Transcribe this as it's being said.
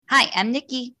Hi, I'm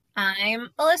Nikki, I'm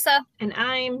Alyssa. And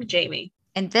I'm Jamie.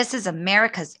 and this is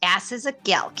America's Ass is a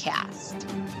Galcast.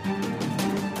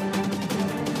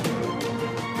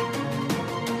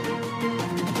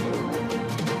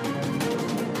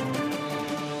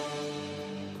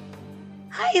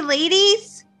 Hi,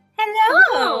 ladies.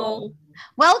 Hello.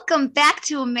 Welcome back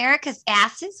to America's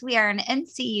Asses. We are an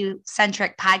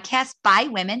NCU-centric podcast by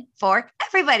women for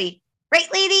everybody. Right,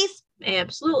 ladies?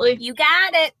 Absolutely. You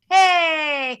got it.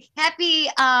 Hey, happy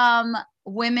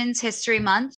Women's History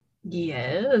Month.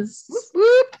 Yes. Whoop,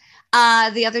 whoop.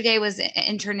 The other day was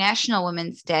International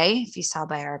Women's Day, if you saw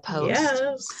by our post.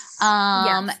 Yes.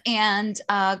 Yes. And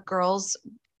girls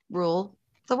rule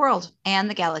the world and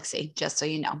the galaxy, just so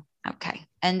you know. Okay.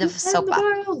 End of Who soap run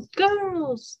the opera. world?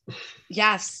 Girls.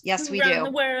 Yes, Who we run do.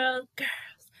 the world, girls?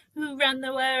 Who run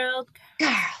the world?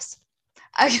 Girls.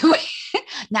 Okay.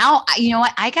 Now, you know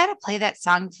what? I got to play that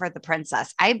song for the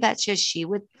princess. I bet you she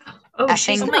would Oh,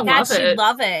 she's effing- Oh gonna my God, love she'd it.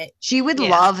 love it. She would Yeah.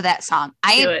 love that song.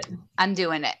 Do it. I'm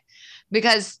doing it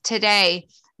because today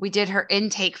we did her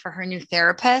intake for her new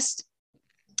therapist,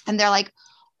 and they're like,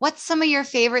 "What's some of your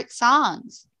favorite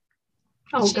songs?"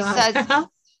 Oh She God. says,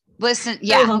 "Listen, I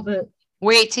yeah, love it.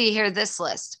 wait till you hear this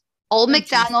list: Old Oh,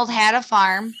 MacDonald had a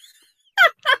farm,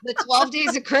 The 12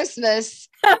 Days of Christmas,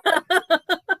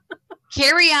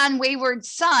 Carry On, Wayward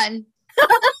Son."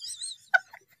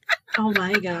 Oh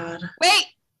my God. Wait,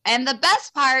 and the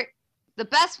best part, the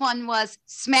best one was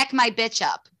 "Smack My Bitch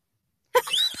Up."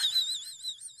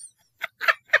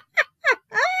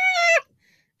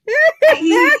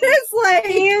 It's like,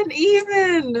 Can't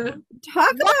even.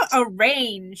 talk What? about a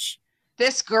range.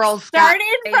 This girl's got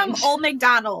Started from range. Old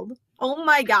MacDonald. Oh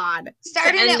my God. The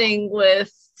Starting at ending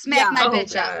with "Smack Yeah. My oh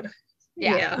Bitch Up." God.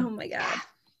 Yeah. Yeah. Oh my God.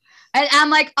 And I'm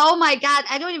like, oh my God,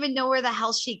 I don't even know where the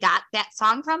hell she got that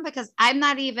song from because I'm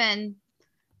not even,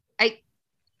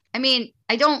 I mean,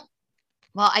 I don't,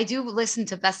 well, I do listen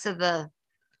to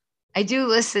I do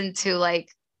listen to like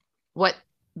what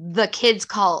the kids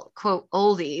call quote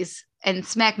oldies, and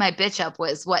 "Smack My Bitch Up"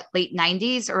 was what, late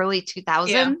 90s, early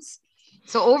 2000s.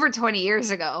 So over 20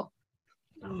 years ago.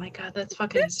 Oh my God. That's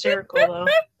fucking hysterical though.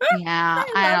 Yeah,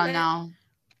 I I love don't it. know.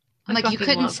 I I'm like, you fucking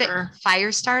couldn't love say her.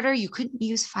 Firestarter? You couldn't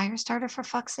use Firestarter for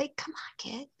fuck's sake? Come on,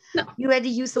 kid. No. You had to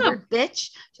use the No. word bitch?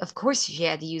 Of course you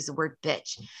had to use the word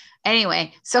bitch.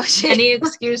 Anyway, so she Any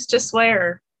excuse to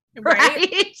swear Right?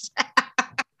 right?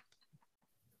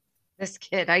 This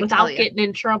kid, I tell without you. getting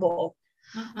in trouble.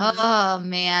 Mhm. Oh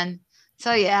man.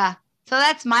 So yeah. So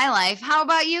that's my life. How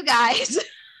about you guys?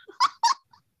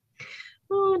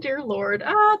 Oh dear Lord.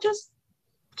 Just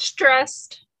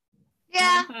stressed.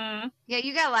 Yeah. Mhm. Yeah,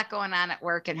 you got a lot going on at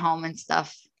work and home and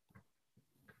stuff.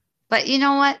 But you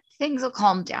know what? Things will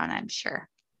calm down, I'm sure.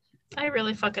 I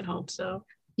really fucking hope so.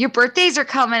 Your birthdays are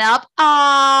coming up.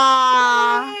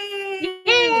 Aww.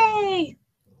 Yay!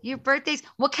 Your birthdays.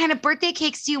 What kind of birthday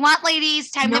cakes do you want,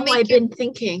 ladies? Time to No, make I've your. been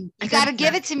thinking. You got to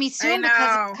give it to me soon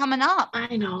because know. it's coming up.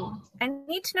 I know. I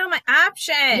need to know my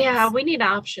options. Yeah, we need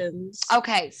options.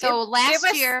 Okay, so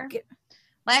last year give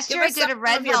I us did a some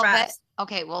red of your velvet. best.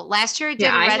 Okay, well, last year I did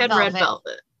Yeah, a I red had velvet, red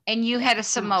velvet. and you had a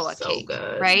Samoa so cake,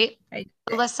 good. right, I did.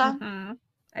 Alyssa? Mhm.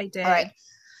 I did. All right.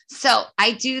 So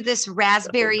I do this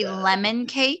raspberry good. lemon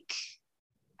cake.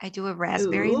 I do a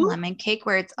raspberry Ooh. lemon cake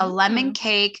where it's a lemon Mm.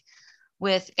 cake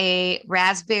with a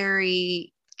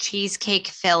raspberry cheesecake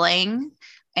filling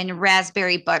and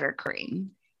raspberry buttercream.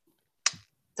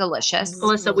 Delicious.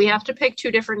 Alyssa, we have to pick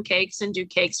two different cakes and do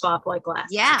cake swap like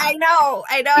last. Yeah. I know.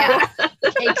 Yeah.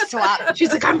 Cake swap.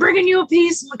 She's like, I'm bringing you a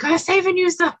piece. I'm like, I'm saving you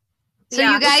some. So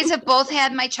Yeah. you guys have both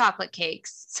had my chocolate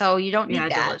cakes, so you don't need Yeah,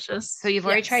 that. delicious. So you've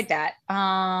already Yes. tried that.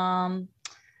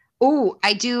 Oh,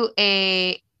 I do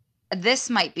this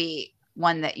might be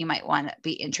one that you might want to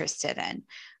be interested in.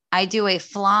 I do a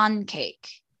flan cake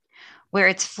where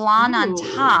it's flan on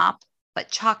Ooh. top, but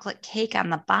chocolate cake on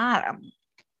the bottom.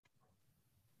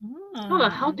 How the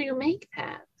hell do you make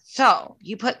that? So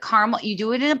you put caramel, you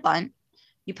do it in a bun.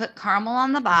 You put caramel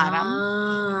on the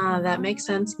bottom. That makes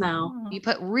sense now. You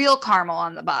put real caramel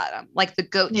on the bottom, like the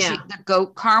goat Yeah. the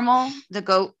goat caramel, the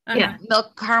goat Yeah.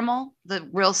 milk caramel, the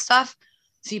real stuff.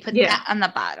 So you put Yeah. that on the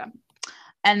bottom.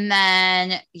 And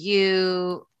then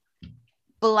you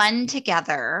blend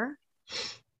together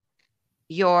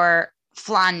your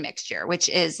flan mixture, which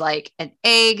is like an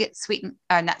egg,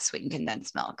 not sweetened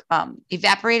condensed milk,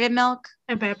 evaporated milk,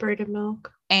 Evaporated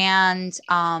milk. and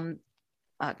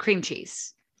cream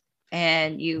cheese.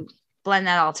 And you blend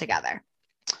that all together.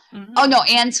 Mhm. Oh no,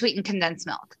 and sweetened condensed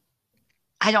milk.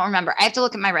 I don't remember. I have to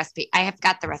look at my recipe. I have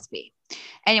got the recipe.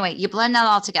 Anyway, you blend that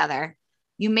all together.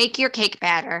 You make your cake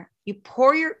batter. You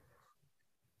pour your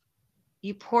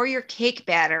you pour your cake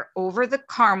batter over the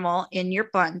caramel in your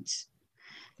bundt.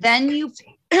 Then you,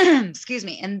 excuse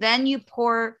me, and then you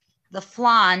pour the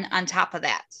flan on top of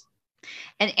that.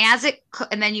 And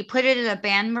and then you put it in a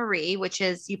bain marie, which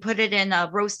is you put it in a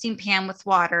roasting pan with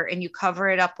water and you cover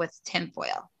it up with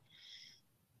tinfoil.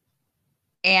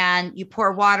 And you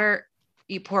pour water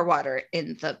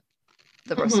in the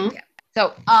roasting pan.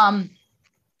 So,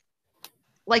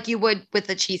 like you would with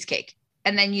the cheesecake.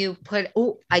 And then you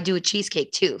I do a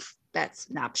cheesecake too. That's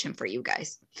an option for you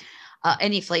guys.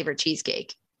 Any flavored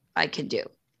cheesecake I can do.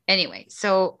 Anyway,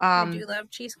 so I do love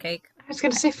cheesecake. I was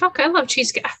gonna say, fuck, I love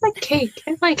cheesecake. I like cake.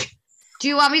 Do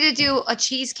you want me to do a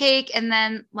cheesecake and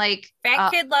then like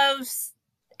Fat kid loves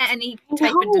any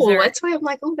type of dessert. That's why I'm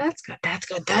like, oh, that's good. That's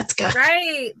good. That's good.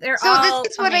 Right. They're so all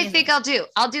this is what amazing. I think I'll do.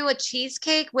 I'll do a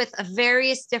cheesecake with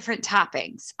various different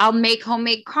toppings. I'll make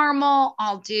homemade caramel.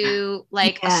 I'll do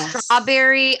like a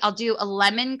strawberry. I'll do a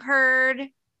lemon curd.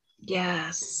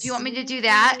 Yes. Do you want me to do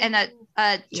that? And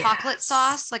a chocolate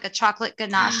sauce, like a chocolate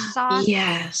ganache sauce?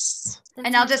 Yes. That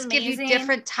And I'll sounds just give you amazing.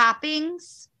 different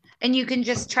toppings and you can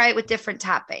just try it with different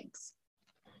toppings.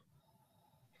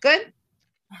 Good?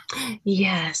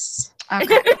 Yes.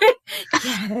 Okay.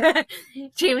 Yeah.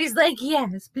 Jamie's like,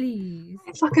 yes, please.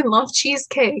 I fucking love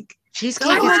cheesecake. Cheesecake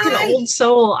I'm is like good. an old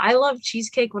soul. I love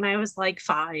cheesecake when I was like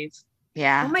 5.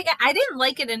 Yeah. Oh my god, I didn't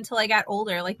like it until I got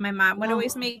older. Like my mom would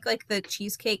always make like the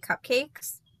cheesecake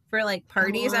cupcakes for like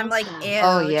parties. I'm like, love ew, that.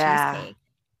 Oh, yeah. cheesecake.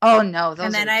 Oh no, those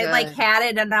And then are I good. like had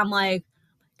it and I'm like,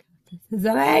 this is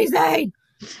amazing.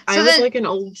 I So was then- like an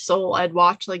old soul. I'd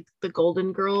watch like the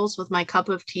Golden Girls with my cup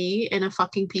of tea and a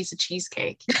fucking piece of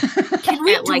cheesecake Can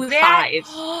we at do like that?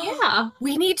 5. Yeah.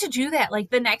 We need to do that. Like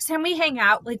the next time we hang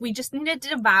out, like we just need to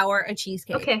devour a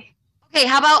cheesecake. Okay. Okay,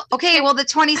 how about well, the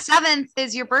 27th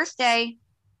is your birthday.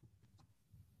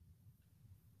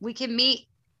 We can meet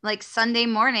like Sunday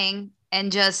morning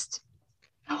and just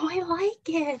Oh, I like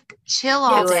it. chill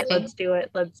all Do day. it. Let's do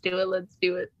it. Let's do it. Let's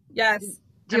do it. Yes.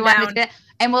 Do you I'm want to do down. it?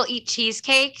 And we'll eat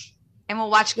cheesecake and we'll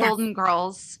watch Yes. Golden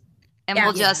Girls and Yes.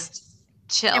 we'll just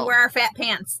chill. And wear our fat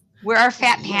pants. Wear our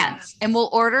fat pants and we'll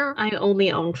order I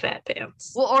only own fat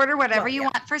pants. whatever Well, you yeah.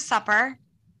 want for supper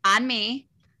on me.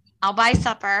 I'll buy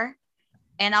supper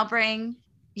and I'll bring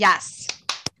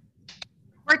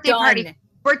birthday party. Done.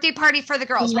 Birthday party for the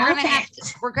girls. Love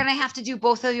We're gonna have to do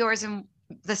both of yours in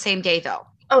the same day though.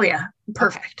 Oh yeah.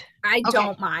 Perfect. I Okay.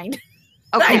 don't mind.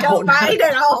 Okay. I don't mind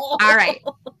at all. All right.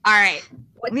 All right.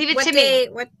 What, Leave it what to me. day,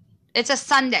 What? It's a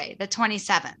Sunday, the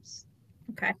 27th.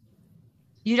 Okay.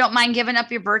 You don't mind giving up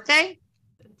your birthday?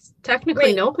 It's technically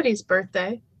Wait. nobody's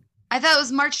birthday. I thought it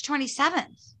was March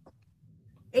 27th.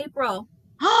 April.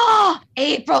 Oh,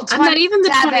 April 27th. I'm not even the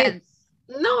 20th.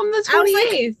 No, I'm the I was like-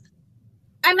 28th.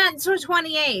 I meant so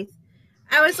 28th.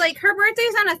 I was like, her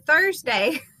birthday's on a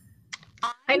Thursday.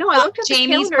 I know. I looked at the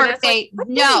Jamie's calendar and I was birthday. like, what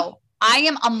day? No, I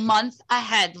am a month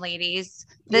ahead, ladies.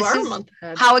 You This are a is month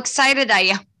ahead. how excited I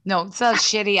am. No, it's how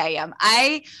shitty I am.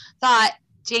 I thought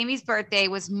Jamie's birthday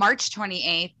was March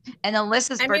 28th and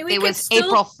Alyssa's I mean, we birthday could was still-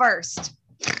 April 1st.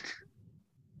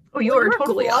 Oh, you are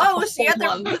totally close. off. You got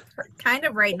Hold the on. kind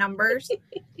of right numbers.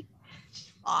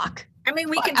 Fuck. I mean,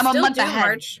 we Fuck, can I'm a still month do ahead.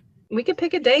 March. We could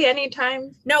pick a day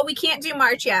anytime. No, we can't do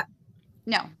March yet.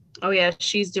 No. Oh yeah,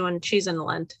 she's in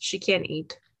Lent. She can't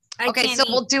eat. I Okay, can't so eat.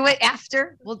 we'll do it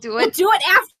after. We'll do We'll it. do it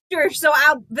after. So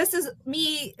this is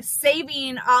me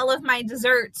saving all of my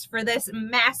desserts for this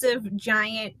massive,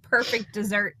 giant, perfect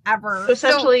dessert ever. So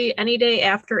essentially, any day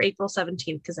after April 17th,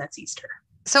 because that's Easter.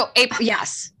 So April,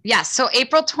 yes. So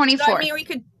April 24th. So, I mean, we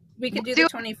could do Do- the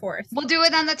 24th. We'll do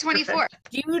it on the 24th.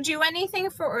 Do you do anything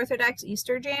for Orthodox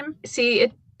Easter, James?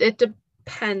 See, it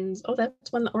depends. Oh,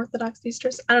 that's when the Orthodox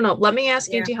Easter's. I don't know. Let me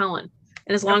ask Yeah. Auntie Helen.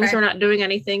 And as long as Okay. we're not doing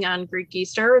anything on Greek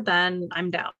Easter, then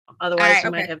I'm down. Otherwise, right, we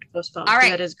might okay. have to postpone. All 'cause right.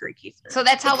 That is Greek Easter. So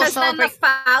that's how Because we'll then the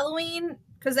celebrate. following,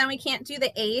 because then we can't do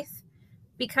the 8th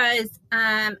because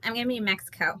I'm gonna be in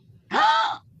Mexico.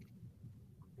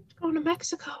 Going to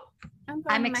Mexico. I'm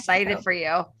I'm excited Mexico. for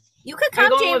you. You could Are you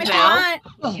come, going James, with if you Val?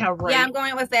 want. Yeah, right. Yeah, I'm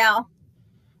going with Val.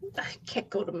 I can't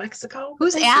go to Mexico.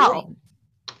 Who's Thank Al? you.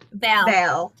 Val.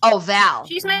 Val. Oh, Val.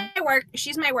 She's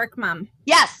my work mom.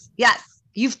 Yes.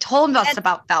 You've told us That's-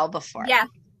 about Val before. Yeah,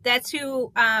 that's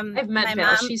who I've met my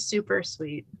Val. mom. She's super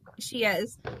sweet. She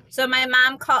is. So my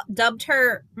mom dubbed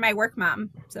her my work mom.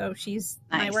 So she's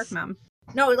my Nice. work mom.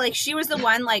 No, like she was the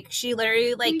one. Like she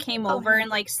literally like came over and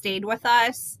like stayed with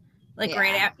us. Like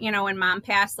right Yeah. at when mom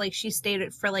passed, like she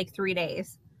stayed for like 3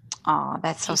 days. Oh,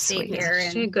 that's so She stayed sweet.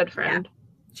 here. She's a good friend.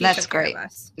 She That's took care of great.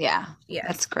 us. Yeah, Yes.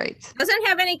 that's great. Doesn't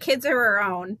have any kids of her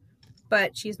own,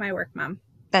 but she's my work mom.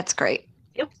 That's great.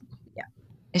 Yep. Yeah.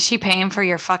 Is she paying for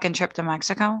your fucking trip to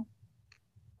Mexico?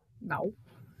 No.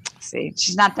 See,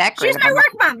 she's not that great. She's my work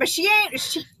mom, but she ain't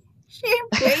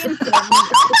paying for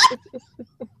me.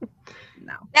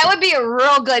 No. That would be a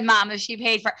real good mom if she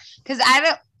paid for, because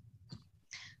I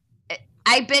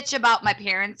bitch about my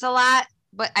parents a lot,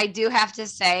 but I do have to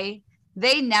say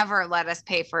they never let us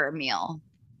pay for a meal.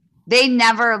 They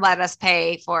never let us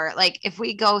pay for, like, if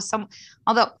we go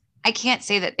although I can't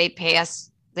say that they'd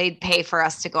pay for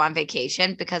us to go on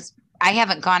vacation, because I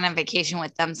haven't gone on vacation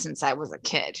with them since I was a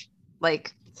kid.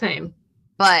 Like, Same.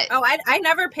 But I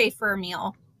never pay for a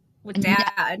meal with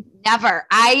Dad. Never.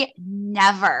 I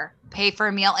never pay for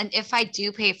a meal. And if I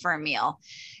do pay for a meal,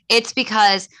 it's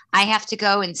because I have to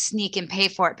go and sneak and pay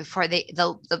for it before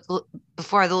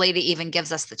before the lady even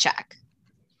gives us the check.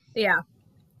 Yeah.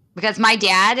 Because my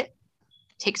dad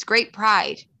takes great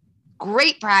pride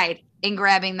in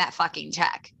grabbing that fucking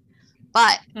check.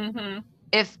 But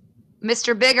if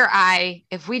Mr. Big or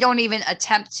if we don't even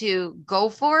attempt to go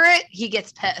for it, he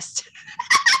gets pissed.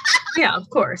 Yeah, of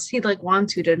course. He'd like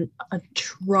want you to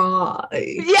try.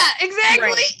 Yeah, exactly.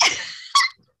 Right.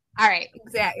 All right.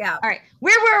 Exactly. Yeah. All right.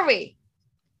 Where were we?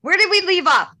 Where did we leave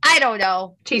off? I don't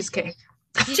know. Cheesecake.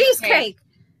 Cheesecake.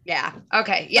 Yeah.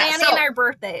 Okay. Yeah. Planning our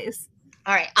birthdays.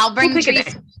 All right. I'll bring We'll pick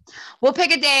a day. We'll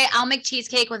pick a day. I'll make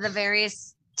cheesecake with the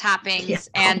various toppings,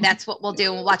 and that's what we'll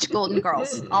do. We'll watch Golden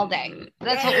Girls all day.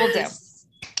 That's what we'll do. It's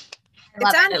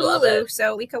on Hulu,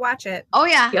 so we could watch it. Oh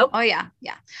yeah. Yep. Oh yeah.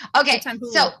 Yeah. Okay. It's on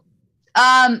Hulu. So,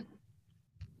 all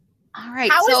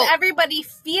right. How is everybody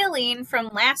feeling from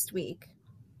last week?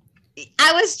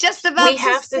 I was just about we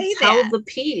have to tell that. the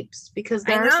peeps, because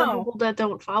there are some people that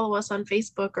don't follow us on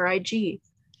Facebook or IG.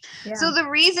 Yeah. So the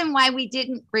reason why we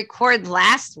didn't record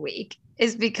last week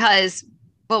is because,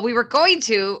 well, we were going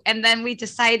to, and then we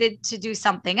decided to do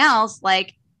something else,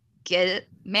 like get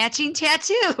matching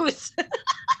tattoos.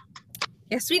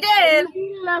 Yes, we did. I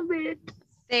love it.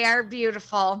 They are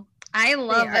beautiful. I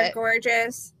love They are it.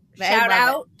 gorgeous. I Shout love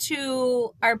out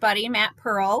to our buddy Matt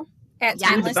Pearl at Yeah.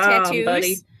 Timeless Bomb, Tattoos.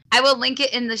 buddy. I will link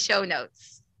it in the show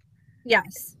notes.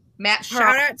 Yes. Matt Pearl.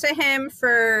 Shout out to him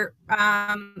for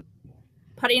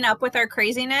putting up with our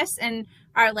craziness and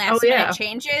our last minute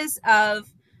changes of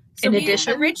In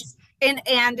addition.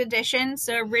 and addition.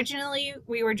 So originally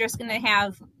we were just going to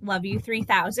have Love You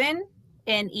 3000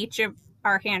 in each of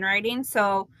our handwriting.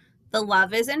 So the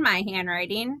love is in my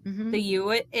handwriting, Mhm. the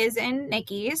U is in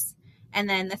Nikki's, and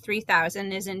then the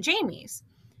 3000 is in Jamie's.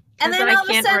 And then I all of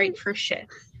a can't sudden, write for shit.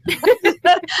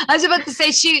 I was about to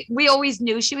say we always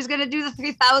knew she was going to do the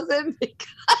 3000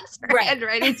 because her Right.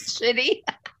 handwriting's shitty.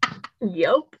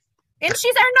 Yep. and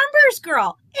she's our numbers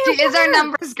girl. She is our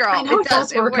numbers girl. I know it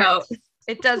does work works. out.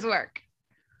 It does work.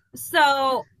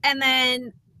 So, and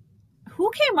then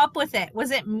who came up with it?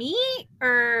 Was it me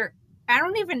or I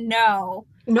don't even know.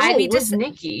 No, we it was just-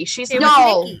 Nikki. She's It like,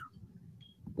 No. was Nikki.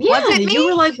 yeah, Was it me? you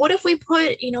were like, what if we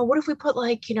put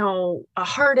like, a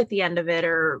heart at the end of it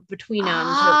or between them?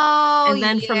 Oh, And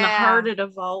then from the yeah. heart, it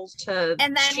evolves to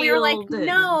And then we were like, shield and-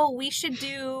 no, we should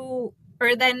do,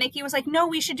 or then Nikki was like, no,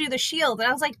 we should do the shield. And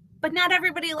I was like, but not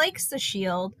everybody likes the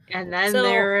shield. And then So-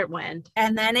 there it went.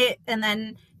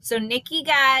 So Nikki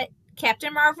got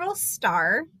Captain Marvel's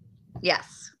star.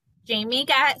 Yes. Jamie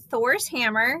got Thor's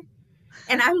hammer.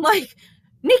 And I'm like,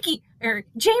 Nikki or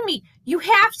Jamie, you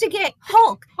have to get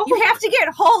Hulk. You have to get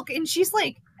Hulk. And she's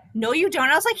like, no, you don't.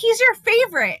 I was like, he's your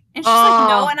favorite. And she's like,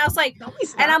 no. And I was like, No,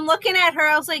 he's and not. I'm looking at her,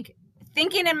 I was like,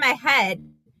 thinking in my head,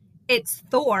 it's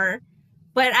Thor,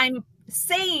 but I'm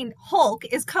saying Hulk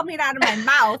is coming out of my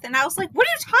mouth. And I was like, what are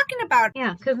you talking about?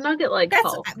 Yeah, because Nugget like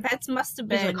Hulk. That must have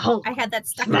He's been, like, Hulk, I had that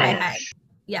stuck in my head. smash.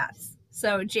 Yes.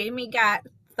 So Jamie got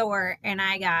Thor and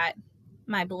I got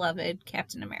my beloved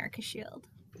Captain America shield.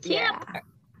 Yeah.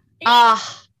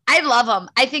 I love them.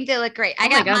 I think they look great. Oh I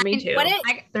my got God, mine. me too. What it,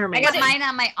 They're I amazing. got mine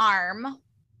on my arm.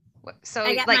 So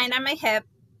I got like, mine on my hip.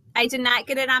 I did not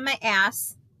get it on my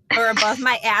ass or above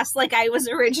my ass like I was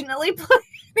originally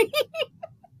planning.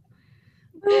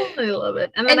 I love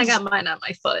it. And then And- I got mine on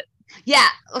my foot. yeah.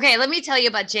 Okay. Let me tell you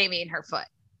about Jamie and her foot.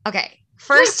 Okay.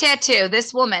 First tattoo,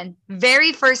 this woman,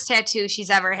 very first tattoo she's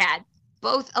ever had.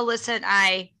 Both Alyssa and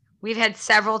I, we've had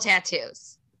several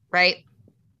tattoos, right?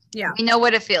 Yeah. We know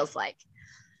what it feels like.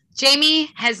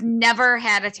 Jamie has never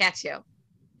had a tattoo.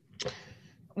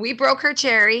 We broke her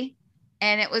cherry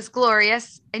and it was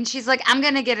glorious. And she's like, I'm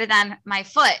going to get it on my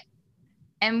foot.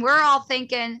 And we're all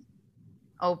thinking,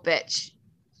 oh, bitch.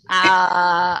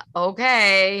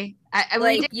 Okay.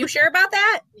 Like, you sure about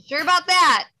that? You sure about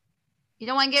that? You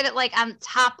don't want to get it like on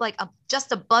top, like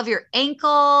just above your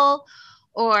ankle,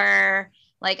 or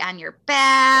like on your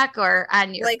back or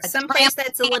on your like someplace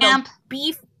that's a little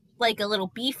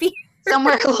beefy.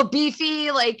 Somewhere a little beefy,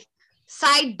 like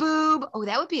side boob. Oh,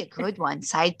 that would be a good one.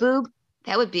 Side boob.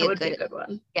 That would be a good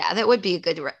one. Yeah, that would be a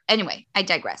good. Anyway, I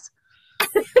digress.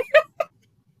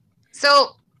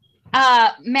 So,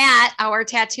 Matt, our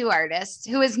tattoo artist,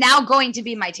 who is now going to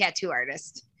be my tattoo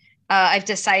artist, I've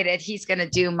decided he's going to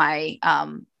do my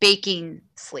baking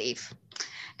sleeve.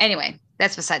 Anyway,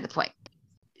 that's beside the point.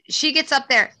 She gets up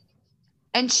there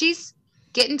and she's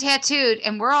getting tattooed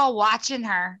and we're all watching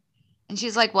her. And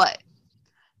she's like, what?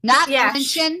 Not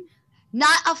flinching,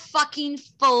 not a fucking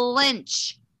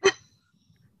flinch.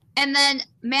 And then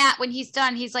Matt, when he's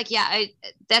done, he's like, yeah,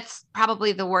 that's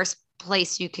probably the worst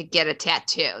place you could get a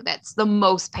tattoo. That's the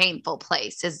most painful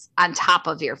place is on top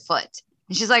of your foot.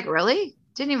 And she's like, really?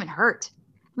 Didn't even hurt.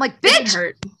 I'm like, bitch.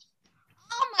 Hurt.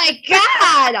 Oh my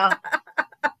God.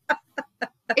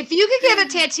 If you could get a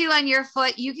tattoo on your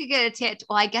foot, you could get a tattoo.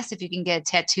 Well, I guess if you can get a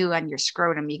tattoo on your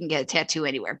scrotum, you can get a tattoo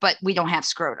anywhere, but we don't have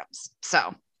scrotums.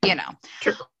 So, you know.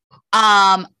 True.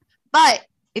 But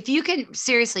if you can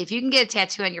get a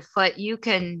tattoo on your foot, you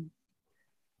can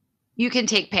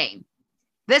take pain.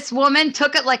 This woman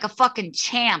took it like a fucking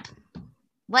champ.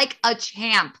 Like a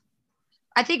champ.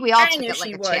 I think we all took it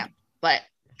like a champ. But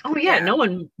oh yeah, no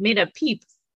one made a peep.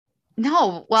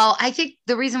 No, well, I think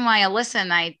the reason why Alyssa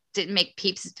and I didn't make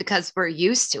peeps is because we're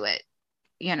used to it,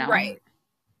 you know. Right.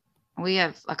 We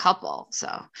have a couple, so.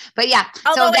 But yeah,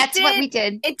 although so that's what we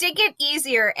did. It did get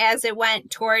easier as it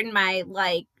went toward my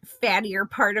like fattier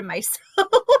part of myself.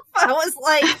 I was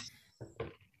like,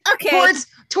 okay,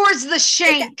 towards the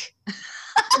shank.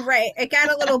 Right, it got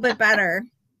a little bit better.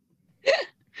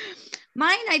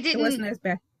 Mine, I didn't. It wasn't as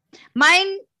bad.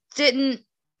 Mine didn't.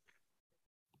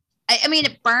 I mean,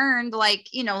 it burned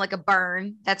like, you know, like a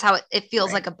burn. That's how it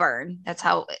feels, like a burn. That's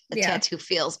how a tattoo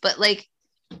feels. But like,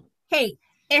 hey,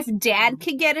 if Dad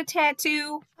could get a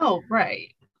tattoo, oh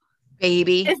right,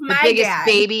 baby, if the biggest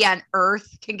baby on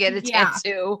earth can get a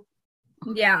tattoo.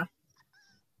 Yeah,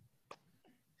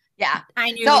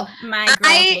 I knew my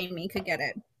girl Jamie could get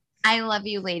it. I love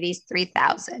you, ladies.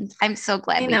 3,000. I'm so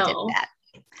glad we did that.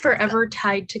 Forever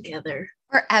tied together.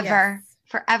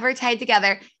 Forever tied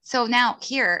together. So now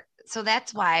here. So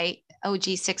that's why OG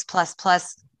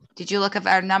 6++. Did you look at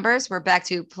our numbers? We're back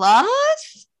to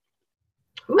plus.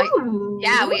 Ooh.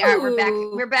 Yeah, we are.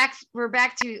 We're back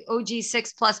to OG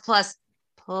 6++.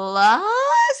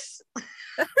 Plus.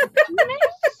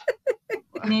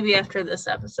 Maybe after this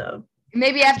episode.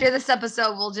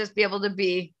 We'll just be able to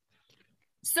be.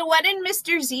 So what did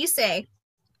Mr. Z say?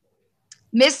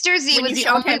 Mr. Z was the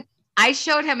only. I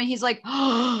showed him, and he's like,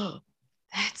 "Oh,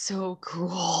 that's so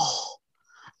cool."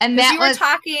 And that you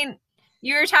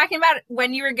were talking about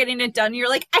when you were getting it done. You're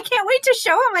like, I can't wait to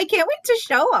show him. I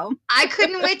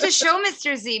couldn't wait to show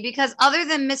Mr. Z because other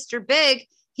than Mr. Big,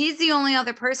 he's the only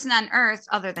other person on earth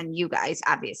other than you guys,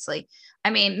 obviously. I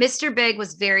mean, Mr. Big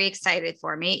was very excited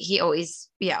for me. He always,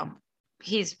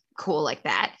 he's cool like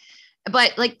that.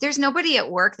 But like, there's nobody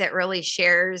at work that really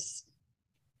shares,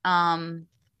 or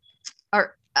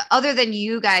other than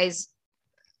you guys.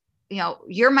 You know,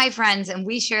 you're my friends and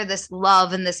we share this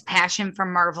love and this passion for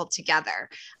Marvel together.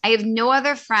 I have no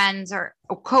other friends or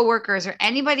coworkers or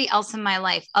anybody else in my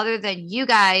life other than you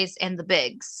guys and the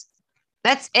Bigs.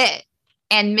 That's it.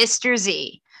 And Mr.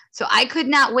 Z. So I could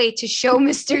not wait to show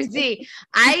Mr. Z.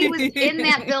 I was in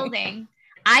that building.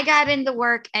 I got into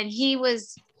work and he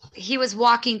was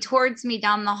walking towards me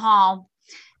down the hall.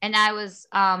 And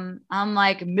I'm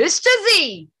like, Mr.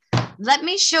 Z, let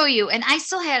me show you. And I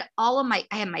still had I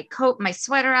had my coat, my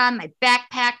sweater on, my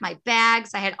backpack, my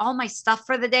bags. I had all my stuff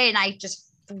for the day. And I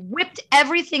just whipped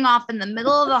everything off in the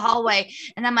middle of the hallway.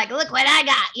 And I'm like, look what I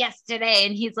got yesterday.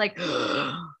 And he's like,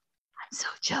 I'm so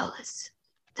jealous.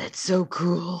 That's so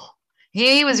cool.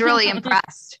 He was really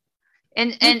impressed.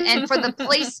 And for the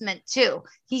placement too,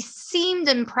 he seemed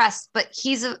impressed, but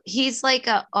he's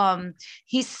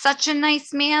such a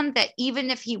nice man that even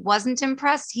if he wasn't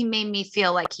impressed, he made me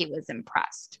feel like he was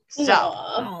impressed. So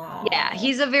yeah,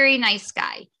 he's a very nice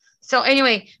guy. So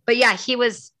anyway, but yeah, I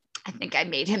think I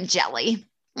made him jelly.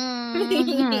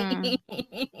 Mm-hmm.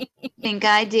 Think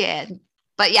I did.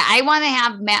 But yeah, I want to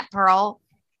have Matt Pearl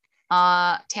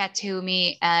tattoo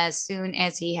me as soon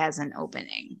as he has an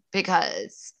opening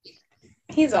because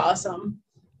he's awesome.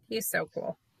 He's so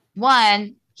cool.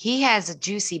 One, he has a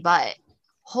juicy butt.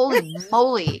 Holy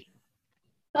moly.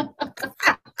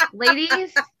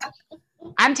 Ladies,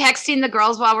 I'm texting the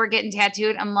girls while we're getting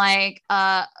tattooed. I'm like,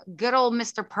 good old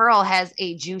Mr. Pearl has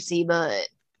a juicy butt.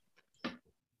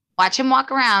 Watch him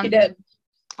walk around. He did.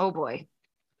 Oh boy.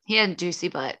 He had a juicy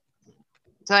butt.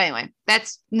 So anyway,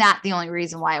 that's not the only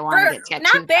reason why I want to get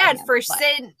tattooed. Not bad him, for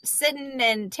but sitting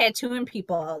and tattooing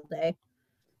people all day.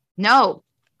 no,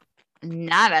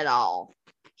 not at all.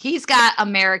 He's got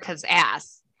America's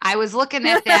ass. I was looking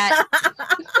at that.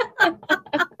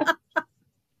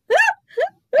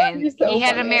 And So he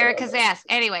had funny. America's ass.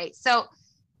 Anyway, so,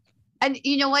 and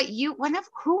you know what?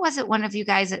 Who was it? One of you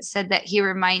guys that said that he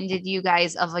reminded you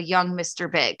guys of a young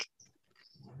Mr. Big.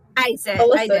 I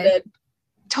Alyssa did.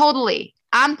 Totally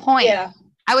on point. Yeah.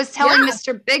 I was telling Yeah.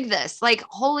 Mr. Big this, like,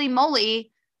 holy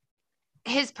moly,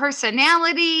 his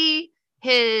personality,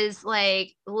 his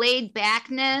like laid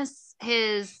backness,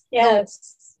 his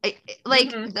Yes. like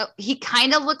Mhm. he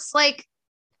kind of looks like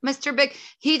Mr. Big.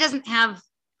 He doesn't have,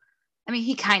 I mean,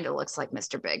 he kind of looks like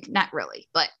Mr. Big, not really,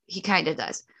 but he kind of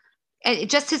does. And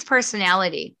just his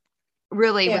personality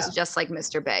really was just like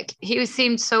Mr. Big. He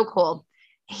seemed so cool.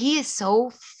 He is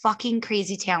so fucking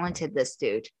crazy talented, this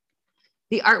dude.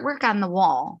 The artwork on the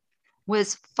wall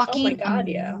was fucking God,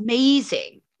 yeah.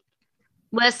 amazing.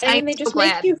 Liz, I mean, I'm they so just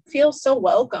glad. make you feel so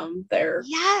welcome there.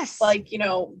 Yes. Like, you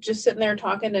know, just sitting there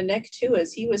talking to Nick too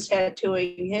as he was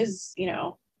tattooing his, you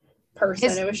know,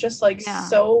 person. It was just like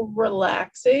so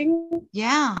relaxing.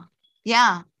 Yeah.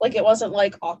 Yeah. Like it wasn't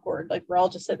like awkward. Like we're all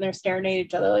just sitting there staring at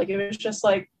each other. Like it was just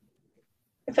like,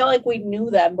 I felt like we knew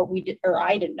them, but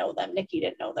I didn't know them. Nikki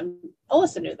didn't know them.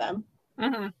 Alyssa knew them.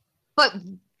 Mm-hmm. But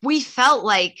we felt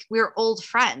like we were old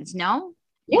friends, no?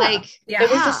 Yeah. Like, Yeah.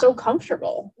 It was just so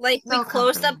comfortable. Like So we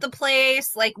closed comfortable. up the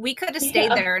place. Like we could have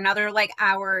stayed there another like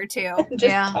hour or two.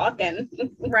 Just talking.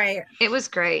 Right. It was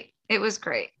great. It was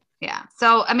great. Yeah.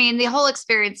 So, I mean, the whole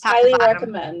experience, top Highly to bottom,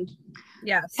 recommend.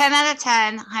 Yes. 10 out of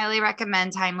 10. Highly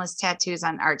recommend Timeless Tattoos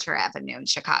on Archer Avenue in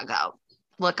Chicago.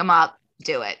 Look them up.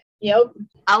 Do it. Yep.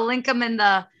 I'll link them in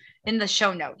the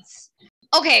show notes.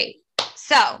 Okay.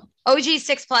 So, OG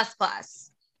 6 plus.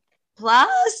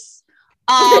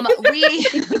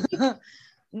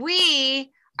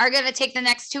 We are going to take the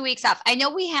next 2 weeks off. I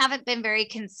know we haven't been very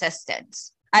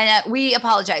consistent. We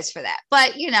apologize for that.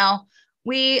 But, you know,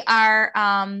 we are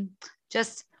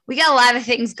we got a lot of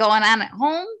things going on at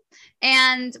home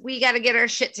and we got to get our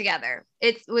shit together.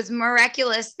 It was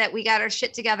miraculous that we got our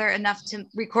shit together enough to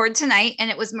record tonight.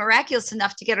 And it was miraculous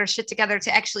enough to get our shit together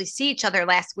to actually see each other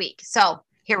last week. So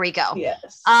here we go.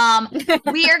 Yes.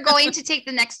 We are going to take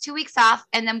the next 2 weeks off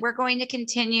and then we're going to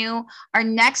continue. Our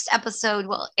next episode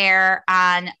will air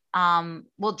on,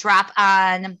 will drop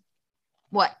on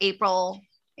what, April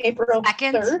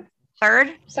 2nd?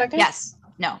 3rd? 2nd? Yes.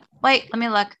 No. Wait, let me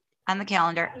look on the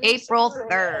calendar. April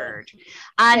 3rd.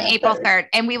 On April 3rd.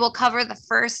 And we will cover the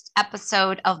first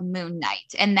episode of Moon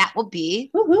Knight. And that will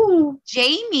be Woohoo.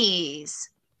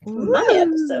 Jamie's. My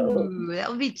episode. Ooh, that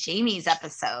will be Jamie's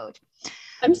episode.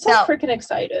 I'm so freaking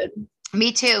excited.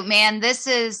 Me too, man. This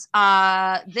is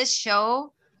this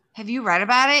show. Have you read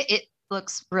about it? It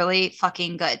looks really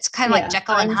fucking good. It's kind of like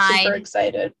Jekyll and Hyde. I'm super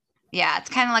excited. Yeah, it's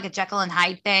kind of like a Jekyll and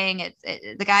Hyde thing.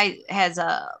 The guy has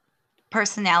a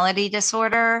personality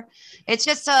disorder. It's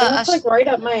just it's like right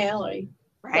up my alley.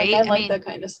 Right? Like, I like that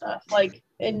kind of stuff. Like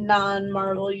in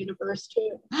non-Marvel universe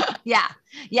too. Yeah.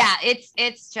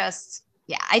 It's just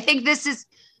I think this is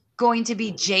going to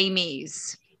be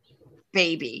Jamie's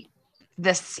baby.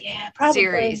 This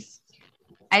series.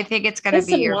 I think it's going to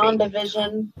be your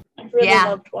WandaVision. I really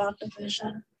loved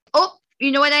WandaVision. Oh,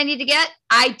 you know what I need to get?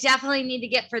 I definitely need to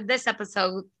get for this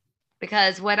episode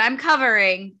because what I'm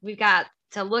covering, we've got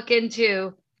to look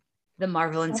into the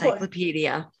Marvel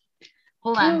Encyclopedia.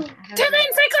 Hold on. To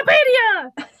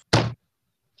the encyclopedia!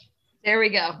 There we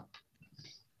go.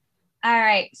 All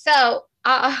right. So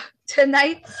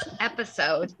tonight's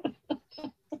episode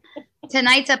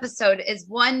is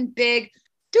one big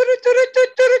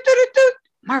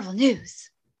Marvel news.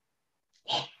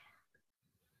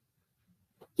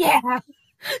 Yeah.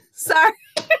 Sorry.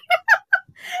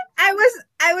 I was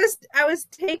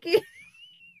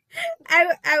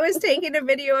taking a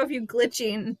video of you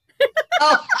glitching.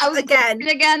 Oh, I was again.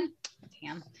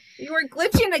 Damn. You were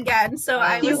glitching again, so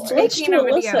I was glitched taking a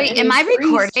video. Wait, am I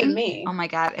recording? Oh my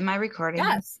god, am I recording?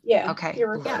 Yes. Yeah. Okay.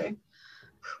 You're recording.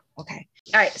 Okay.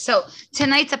 All right. So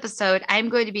tonight's episode, I'm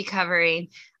going to be covering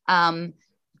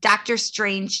Doctor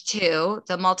Strange 2,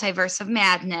 the Multiverse of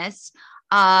Madness.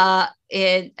 I'm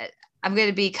going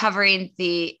to be covering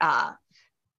the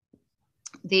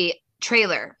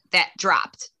trailer that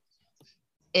dropped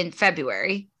in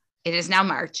February. It is now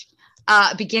March,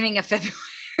 beginning of February.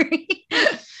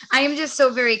 I am just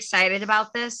so very excited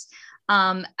about this.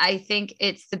 I think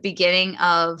it's the beginning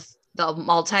of the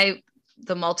multiversal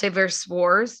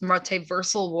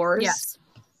wars. Yes.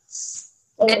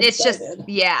 and it's excited. just,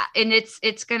 yeah, and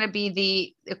it's gonna be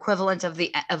the equivalent of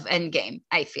Endgame,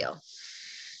 I feel.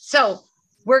 So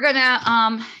we're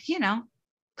gonna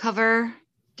cover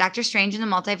Doctor Strange in the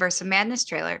Multiverse of Madness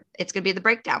trailer. It's gonna be the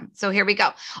breakdown. So here we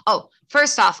go. Oh,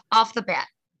 first off the bat,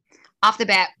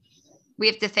 we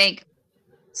have to thank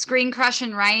Screen Crush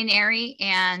and Ryan Airy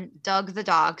and Doug the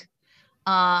dog,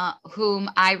 whom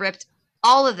I ripped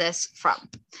all of this from.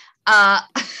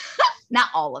 Not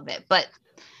all of it, but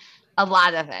a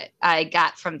lot of it I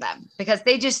got from them because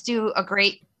they just do a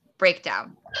great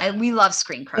breakdown. And we love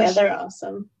Screen Crush. Yeah, they're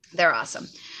awesome. They're awesome.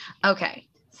 Okay.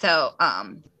 So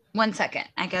 1 second.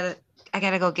 I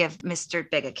gotta go give Mr.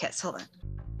 Big a kiss. Hold on.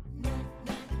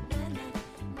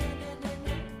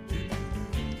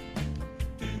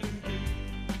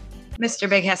 Mr.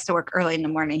 Big has to work early in the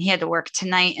morning. He had to work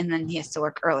tonight and then he has to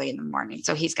work early in the morning.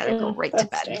 So he's got to go right to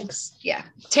bed. Stinks. Yeah.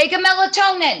 Take a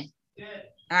melatonin. Yeah.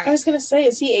 All right. I was going to say,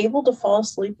 is he able to fall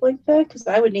asleep like that? Because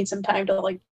I would need some time to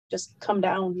like just come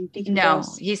down and decompress. No,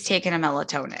 he's taking a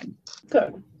melatonin.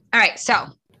 Good. All right. So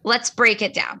let's break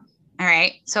it down. All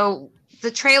right. So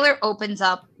the trailer opens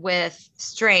up with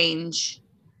Strange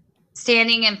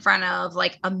standing in front of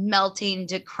like a melting,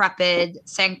 decrepit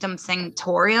Sanctum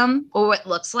Sanctorum, or what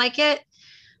looks like it,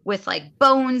 with like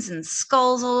bones and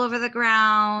skulls all over the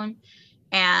ground.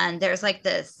 And there's like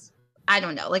this, I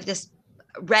don't know, like this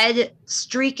red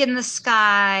streak in the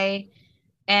sky.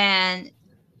 And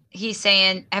he's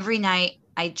saying, every night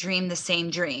I dream the same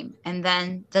dream. And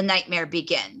then the nightmare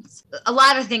begins. A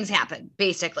lot of things happen,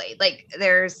 basically. Like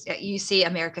you see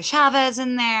America Chavez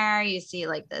in there. You see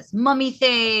like this mummy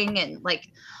thing and like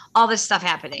all this stuff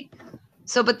happening.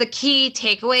 So, but the key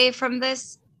takeaway from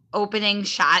this opening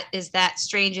shot is that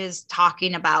Strange is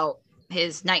talking about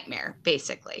his nightmare,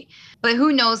 basically. But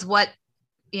who knows what,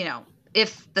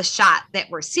 if the shot that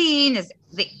we're seeing is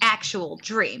the actual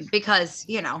dream, because,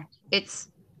 it's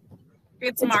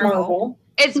Marvel.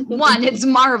 It's one, it's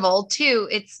Marvel. Two,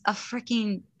 it's a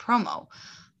freaking promo.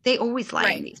 They always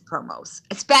lie in these promos,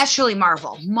 especially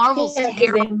Marvel. Marvel's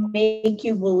terrible. They make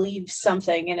you believe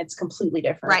something and it's completely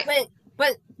different. Right.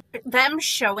 But them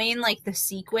showing like the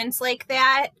sequence like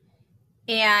that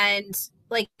and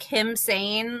like him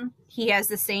saying he has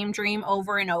the same dream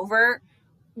over and over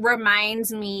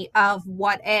reminds me of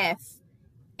What If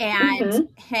and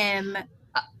him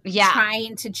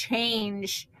trying to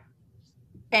change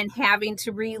and having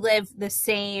to relive the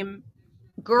same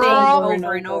thing over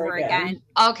and over again.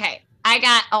 Okay. I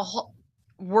got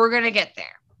we're going to get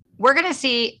there. We're going to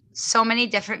see so many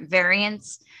different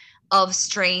variants of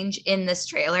Strange in this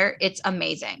trailer. It's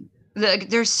amazing.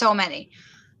 There's so many.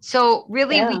 So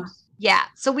really,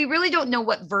 so we really don't know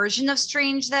what version of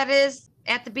Strange that is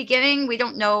at the beginning. We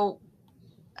don't know.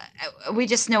 We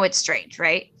just know it's Strange,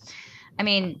 right? I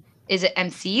mean, is it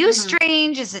MCU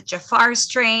Strange? Is it Jafar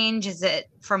Strange? Is it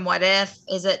from What If?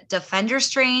 Is it Defender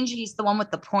Strange? He's the one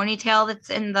with the ponytail that's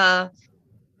in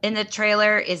the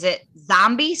trailer. Is it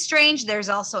Zombie Strange? There's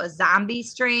also a Zombie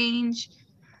Strange.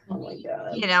 Oh my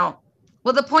God.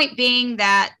 Well, the point being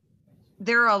that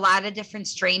there are a lot of different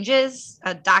Stranges,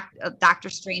 Doctor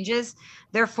Stranges.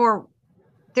 Therefore,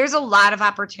 there's a lot of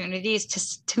opportunities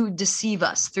to deceive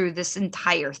us through this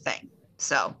entire thing.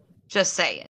 So just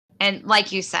saying. And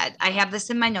like you said, I have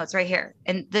this in my notes right here.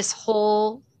 And this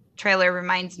whole trailer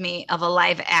reminds me of a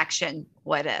live action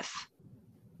What If.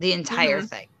 The entire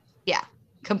thing. Yeah,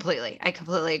 completely. I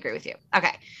completely agree with you.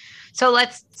 Okay. So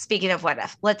speaking of What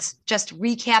If, let's just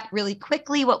recap really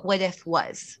quickly what If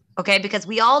was. Okay. Because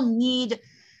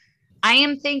I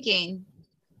am thinking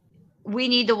we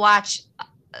need to watch,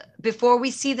 before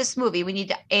we see this movie, we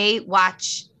need to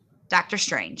watch Doctor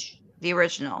Strange, the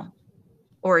original.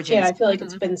 Origins. Yeah, I feel like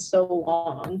it's been so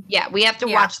long. Yeah, we have to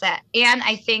watch that. And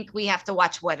I think we have to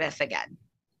watch What If again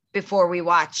before we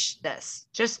watch this,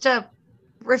 just to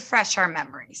refresh our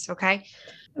memories, okay?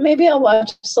 Maybe I'll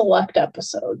watch select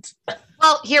episodes.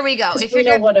 Well, here we go. If you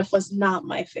know What If was not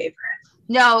my favorite.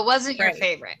 No, it wasn't your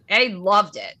favorite. I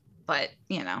loved it. But,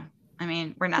 I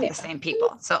mean, we're not the same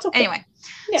people. So anyway,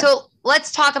 so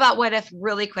let's talk about What If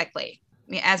really quickly.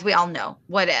 As we all know,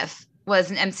 What If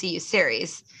was an MCU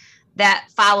series that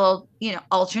followed,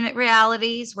 alternate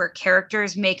realities where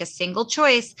characters make a single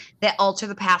choice that alter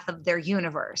the path of their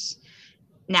universe.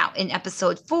 Now, in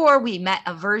episode 4, we met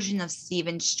a version of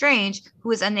Stephen Strange who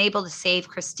was unable to save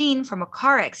Christine from a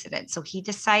car accident. So he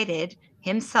decided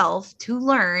himself to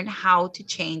learn how to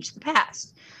change the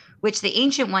past, which the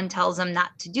Ancient One tells him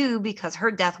not to do because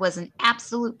her death was an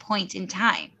absolute point in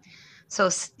time. So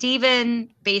Stephen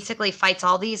basically fights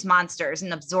all these monsters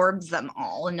and absorbs them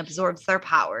all and absorbs their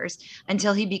powers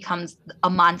until he becomes a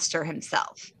monster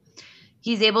himself.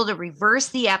 He's able to reverse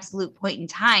the absolute point in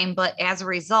time, but as a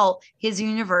result, his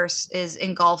universe is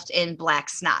engulfed in black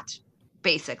snot,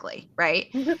 basically,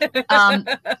 right?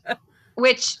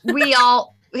 Which we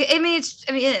all,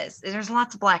 it is. There's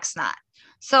lots of black snot.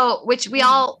 So, which we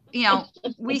all,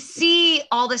 we see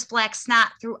all this black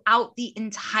snot throughout the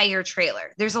entire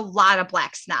trailer. There's a lot of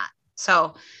black snot.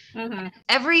 So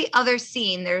every other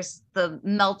scene, there's the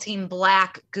melting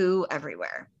black goo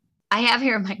everywhere. I have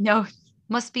here in my note,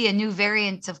 must be a new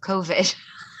variant of COVID.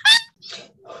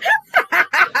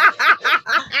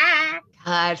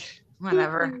 God,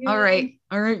 whatever. All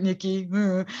right, Nikki.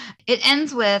 It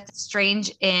ends with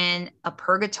Strange in a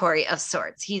purgatory of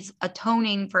sorts. He's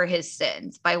atoning for his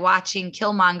sins by watching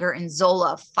Killmonger and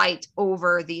Zola fight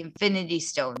over the Infinity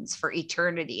Stones for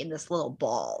eternity in this little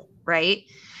ball, right?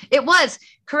 It was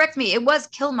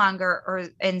Killmonger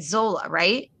and Zola,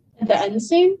 right? The end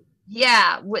scene?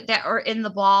 Yeah, or in the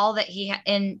ball that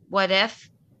in What If,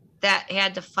 that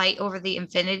had to fight over the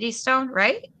Infinity Stone,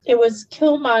 right? It was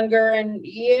Killmonger and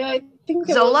I think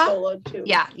it Zola? was Zola too.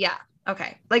 Yeah.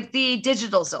 Okay. Like the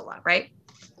digital Zola, right?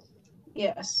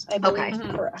 Yes, I believe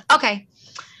correct. Okay.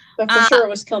 But for sure it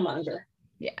was Killmonger.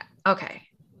 Yeah. Okay.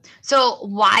 So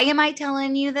why am I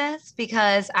telling you this?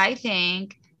 Because I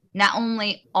think not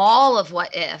only all of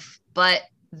What If, but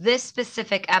this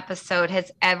specific episode has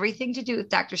everything to do with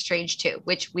Doctor Strange 2,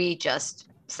 which we just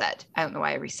said. I don't know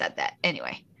why I resaid that.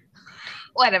 Anyway,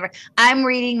 whatever. I'm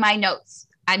reading my notes.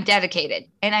 I'm dedicated.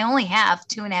 And I only have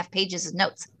 2.5 pages of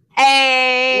notes.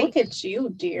 Hey! Look at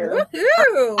you, dear.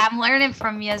 Woohoo! I'm learning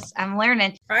from you. I'm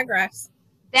learning. Progress.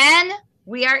 Then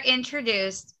we are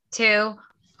introduced to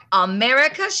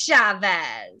America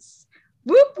Chavez.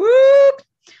 Whoop, whoop.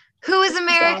 Who is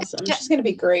America? Awesome. She's going to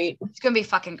be great. It's going to be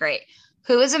fucking great.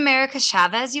 Who is America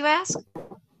Chavez, you ask?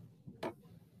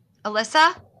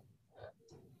 Alyssa?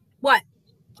 What?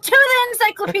 To the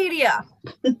encyclopedia.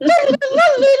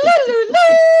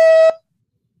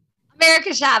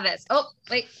 America Chavez. Oh,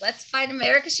 wait. Let's find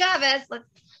America Chavez. Let's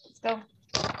go.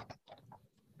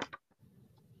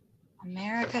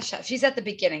 America Chavez. She's at the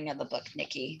beginning of the book,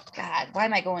 Nikki. God, why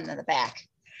am I going to the back?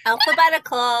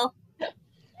 Alphabetical.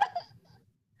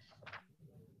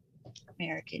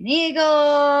 American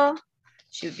Eagle.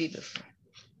 She would be before.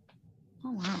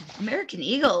 Oh, wow. American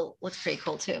Eagle looks pretty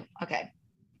cool, too. Okay.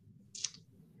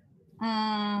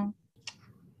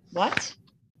 What?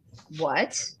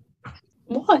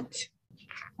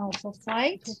 Alpha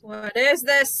Flight? What is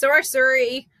this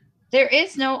sorcery? There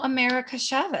is no America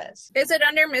Chavez. Is it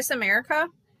under Miss America?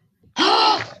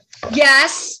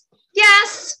 Yes.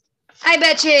 I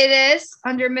bet you it is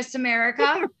under Miss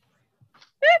America.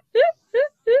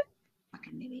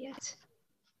 Fucking idiot.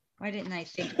 Why didn't I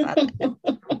think about that?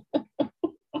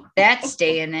 That's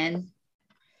staying in.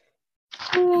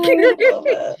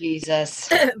 Jesus.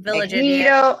 Village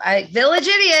idiot. Village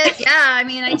idiot. Yeah, I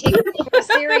mean, I take it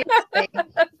seriously.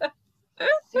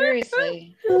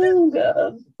 Seriously. Oh,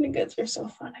 God. You guys are so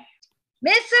funny.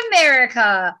 Miss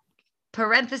America.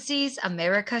 Parentheses,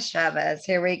 America Chavez.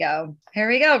 Here we go.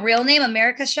 Real name,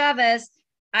 America Chavez.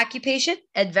 Occupation,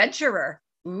 adventurer.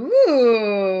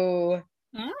 Ooh.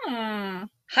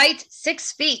 Height,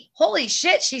 6 feet. Holy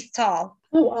shit, she's tall.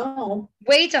 Oh, wow.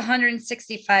 Weight,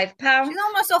 165 pounds. She's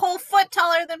almost a whole foot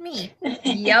taller than me.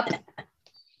 Yep.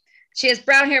 She has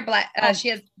brown hair, she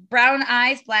has brown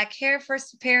eyes, black hair.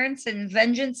 First appearance in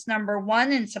Vengeance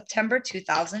 #1 in September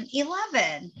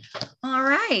 2011. All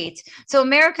right. So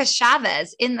America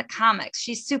Chavez in the comics,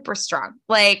 she's super strong,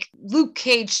 like Luke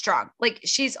Cage strong. Like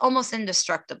she's almost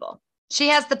indestructible. She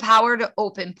has the power to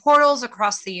open portals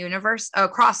across the universe,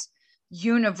 across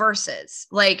universes.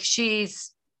 Like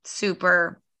she's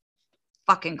super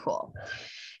fucking cool.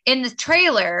 In the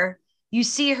trailer, you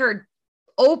see her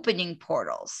opening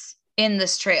portals in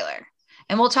this trailer,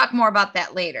 and we'll talk more about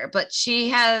that later, but she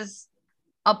has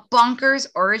a bonkers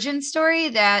origin story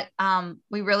that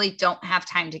we really don't have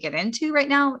time to get into right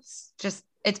now.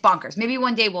 It's bonkers. Maybe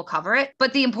one day we'll cover it,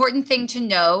 but the important thing to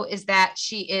know is that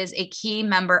she is a key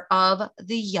member of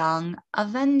the Young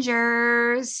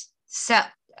Avengers. So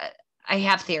I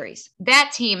have theories.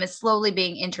 That team is slowly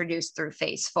being introduced through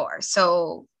Phase 4.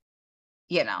 So,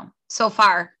 so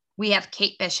far we have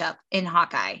Kate Bishop in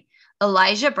Hawkeye,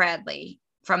 Elijah Bradley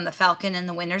from The Falcon and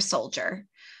the Winter Soldier,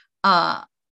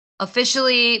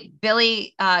 officially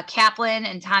Billy Kaplan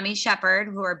and Tommy Shepard,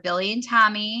 who are Billy and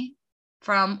Tommy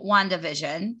from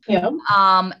WandaVision. Yeah.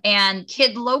 And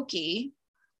Kid Loki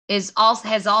has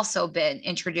also been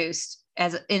introduced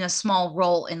in a small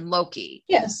role in Loki.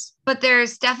 Yes. But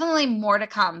there's definitely more to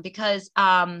come because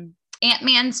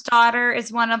Ant-Man's daughter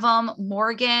is one of them.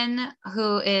 Morgan,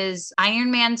 who is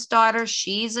Iron Man's daughter,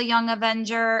 she's a young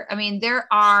Avenger. I mean, there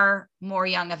are more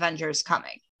young Avengers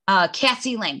coming.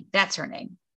 Cassie Lang, that's her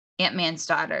name. Ant-Man's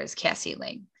daughter is Cassie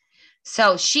Lang.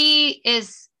 So she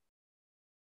is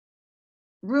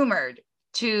rumored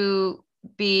to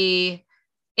be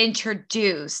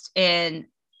introduced in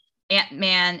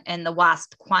Ant-Man and the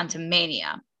Wasp: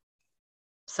 Quantumania.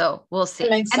 So we'll see. That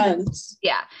makes sense.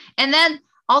 Yeah. And then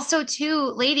also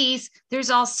too, ladies, there's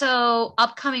also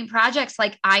upcoming projects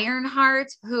like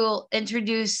Ironheart, who'll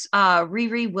introduce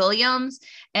Riri Williams,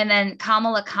 and then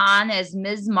Kamala Khan as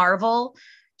Ms. Marvel.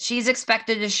 She's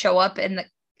expected to show up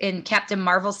in Captain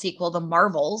Marvel sequel, The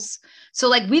Marvels. So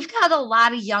like we've got a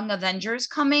lot of young Avengers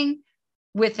coming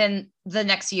within the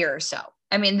next year or so.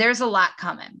 I mean, there's a lot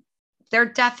coming. They're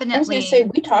definitely. I was going to say,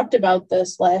 we talked about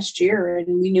this last year,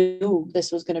 and we knew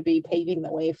this was going to be paving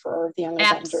the way for the young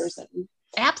Avengers. And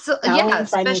absolutely, now yeah. we're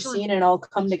finally seeing it all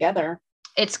come together.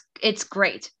 It's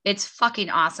great. It's fucking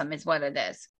awesome, is what it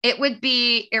is. It would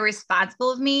be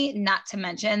irresponsible of me not to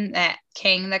mention that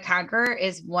Kang the Conqueror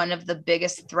is one of the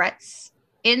biggest threats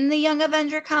in the Young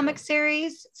Avenger comic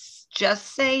series.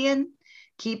 Just saying,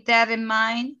 keep that in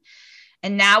mind.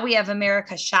 And now we have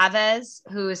America Chavez,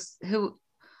 who.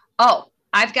 Oh,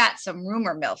 I've got some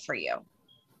rumor mill for you.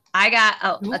 I got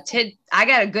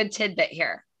a good tidbit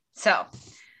here. So,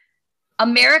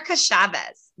 America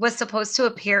Chavez was supposed to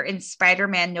appear in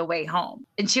Spider-Man: No Way Home,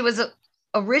 and she was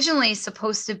originally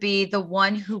supposed to be the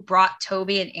one who brought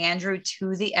Toby and Andrew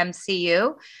to the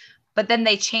MCU, but then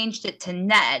they changed it to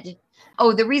Ned.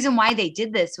 Oh, the reason why they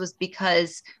did this was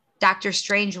because Doctor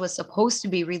Strange was supposed to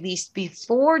be released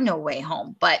before No Way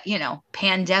Home, but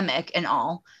pandemic and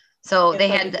all. So they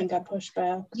had to got pushed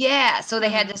back. Yeah, so they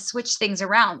had to switch things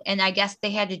around, and I guess they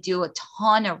had to do a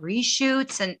ton of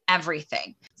reshoots and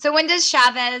everything. So when does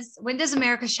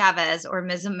America Chavez or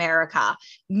Ms. America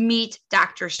meet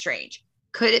Doctor Strange?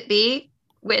 Could it be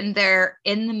when they're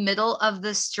in the middle of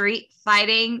the street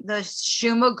fighting the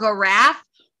Shuma-Gorath?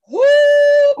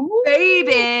 Woo,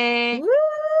 baby!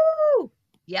 Woo!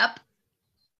 Yep,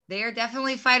 they are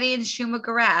definitely fighting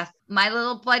Shuma-Gorath. My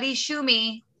little buddy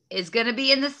Shumi is going to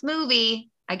be in this movie.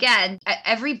 Again,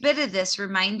 every bit of this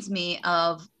reminds me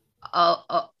of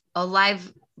a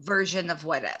live version of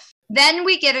What If. Then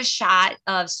we get a shot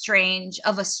of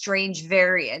a strange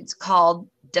variant called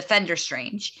Defender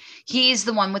Strange. He's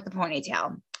the one with the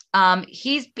ponytail.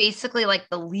 He's basically like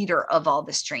the leader of all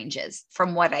the Stranges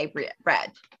from what I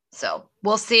read. So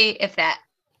we'll see if that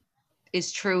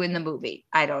is true in the movie.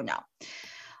 I don't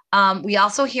know. We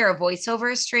also hear a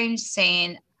voiceover of Strange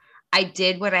saying, I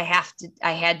did what I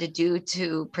had to do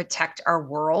to protect our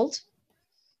world.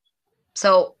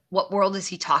 So what world is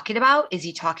he talking about? Is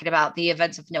he talking about the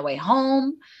events of No Way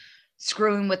Home,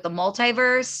 screwing with the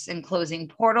multiverse and closing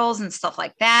portals and stuff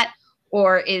like that?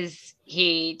 Or is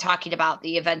he talking about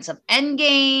the events of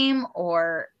Endgame?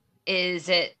 Or is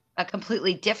it a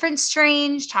completely different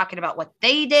Strange talking about what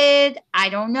they did? I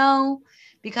don't know.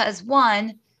 Because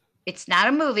one, it's not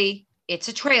a movie, it's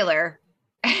a trailer.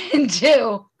 And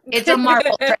two, it's a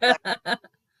Marvel trailer.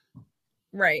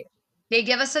 Right. They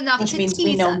give us enough which to means tease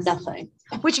we know us. nothing.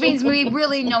 Which means we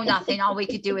really know nothing. All we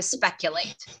could do is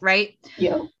speculate, right?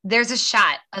 Yeah. There's a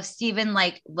shot of Stephen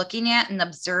like looking at and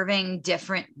observing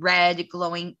different red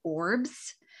glowing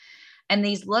orbs. And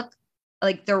these look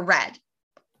like they're red.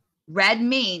 Red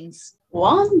means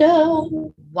Wanda.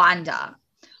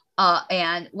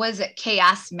 And what is it?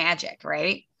 Chaos magic,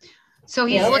 right? So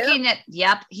he's looking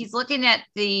at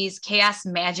these chaos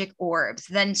magic orbs.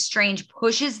 Then Strange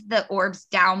pushes the orbs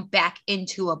down back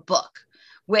into a book,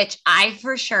 which I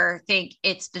for sure think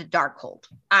it's the Darkhold.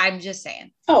 I'm just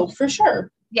saying. Oh, for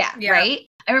sure. Yeah, right?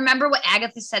 I remember what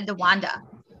Agatha said to Wanda.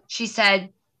 She said,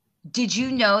 did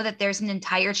you know that there's an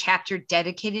entire chapter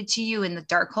dedicated to you in the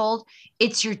Darkhold?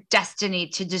 It's your destiny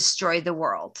to destroy the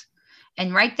world.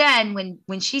 And right then,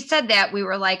 when she said that, we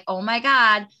were like, oh my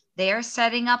God, they are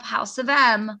setting up House of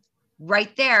M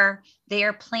right there. They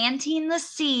are planting the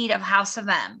seed of House of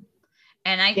M.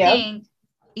 And I think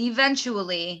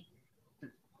eventually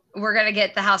we're going to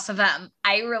get the House of M.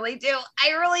 I really do.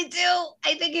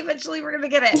 I think eventually we're going to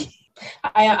get it.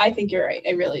 I think you're right.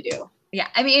 I really do. Yeah.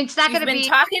 I mean, it's not going to be. You've been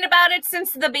talking about it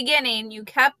since the beginning. You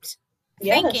kept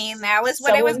thinking that was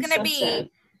what it was going to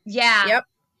be. Yeah. Yep.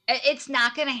 It's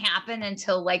not going to happen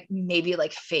until maybe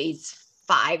phase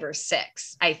 5 or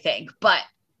 6, I think. But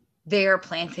they're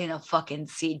planting a fucking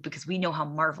seed because we know how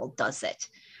Marvel does it,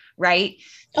 right?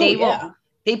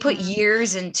 They put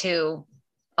years into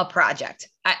a project,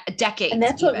 decades. And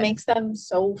that's what even. makes them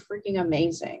so freaking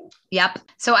amazing. Yep.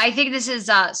 So I think this is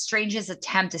Strange's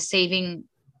attempt to saving,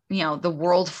 the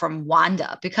world from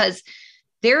Wanda, because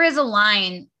there is a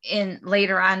line in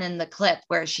later on in the clip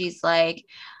where she's like,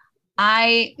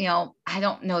 I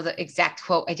don't know the exact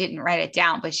quote. I didn't write it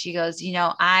down, but she goes,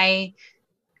 I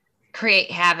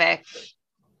create havoc,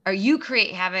 or you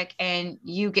create havoc and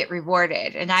you get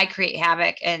rewarded, and I create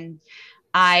havoc and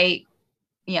I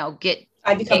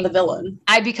become the villain.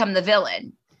 I become the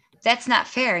villain. That's not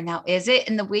fair. Now, is it?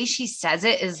 And the way she says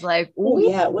it is like, oh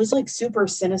yeah, it was like super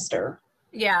sinister.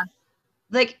 Yeah.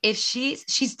 Like if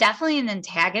she's definitely an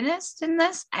antagonist in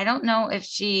this. I don't know if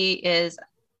she is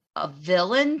a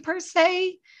villain per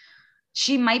se.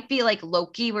 She might be like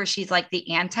Loki, where she's like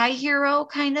the anti-hero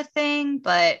kind of thing,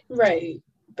 but right.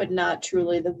 But not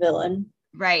truly the villain.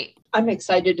 Right. I'm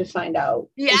excited to find out.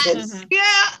 Yeah. Because,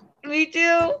 yeah, me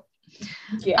too.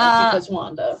 Yeah, because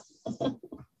Wanda.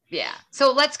 Yeah.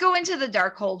 So let's go into the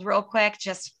Darkhold real quick,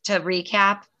 just to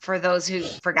recap for those who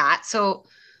forgot. So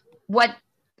what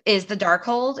is the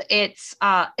Darkhold? It's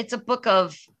a book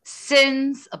of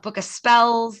sins, a book of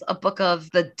spells, a book of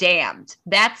the damned.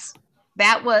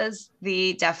 That was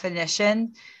the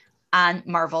definition on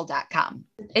marvel.com.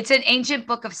 It's an ancient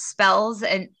book of spells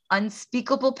and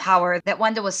unspeakable power that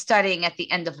Wanda was studying at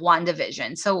the end of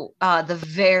WandaVision. So the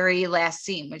very last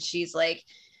scene when she's like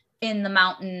in the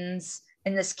mountains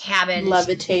in this cabin,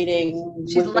 levitating,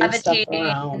 she's levitating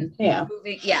around.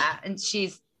 Moving, and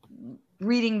she's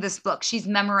reading this book. She's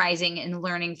memorizing and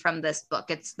learning from this book.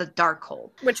 It's the Darkhold,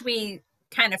 which we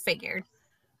kind of figured.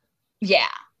 Yeah.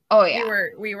 Oh yeah.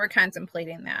 We were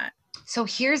contemplating that. So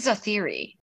here's a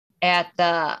theory. At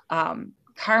the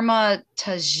Karma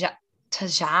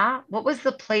Taja, what was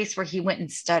the place where he went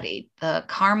and studied? The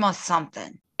Karma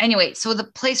something. Anyway, so the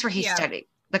place where he studied,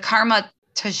 the Karma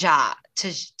Taja.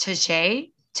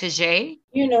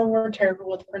 We're terrible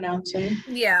with pronouncing.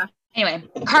 Yeah. Anyway,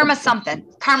 Karma something.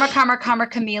 Karma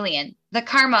chameleon. The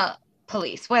Karma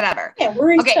police, whatever. Yeah,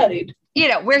 where he studied.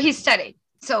 Where he studied.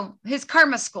 So his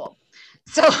Karma school.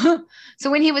 So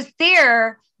when he was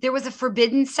there was a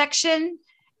forbidden section.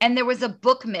 And there was a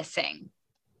book missing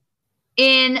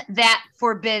in that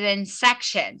forbidden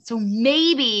section. So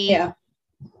maybe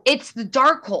it's the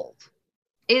Darkhold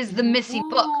is the missing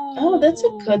book. Oh, that's a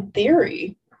good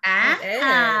theory.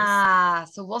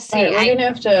 So we'll see. Right, we're going to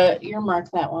have to earmark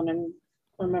that one and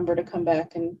remember to come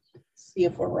back and see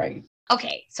if we're right.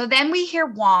 Okay, so then we hear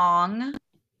Wong.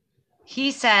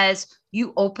 He says,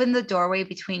 you open the doorway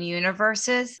between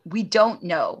universes. We don't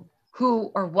know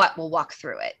who or what will walk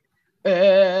through it.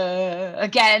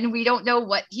 Again, we don't know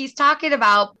what he's talking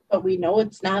about, but we know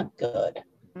it's not good,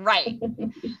 right?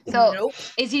 So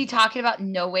is he talking about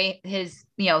No Way,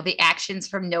 the actions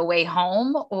from No Way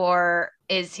Home, or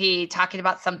is he talking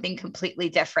about something completely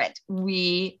different?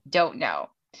 We don't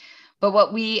know, but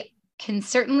what we can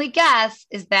certainly guess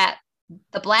is that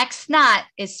the black snot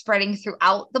is spreading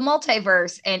throughout the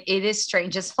multiverse, and it is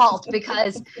Strange's fault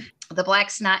because the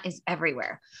black snot is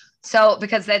everywhere. So,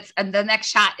 because and the next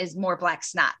shot is more black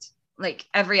snot. Like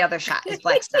every other shot is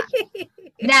black snot.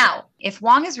 Now, if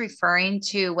Wong is referring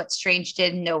to what Strange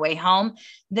did in No Way Home,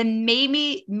 then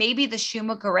maybe the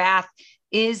Shumagarath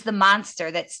is the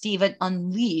monster that Stephen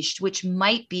unleashed, which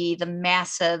might be the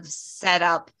massive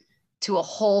setup to a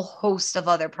whole host of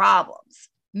other problems.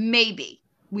 Maybe.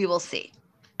 We will see.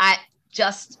 I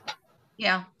just,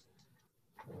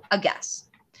 a guess.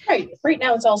 Right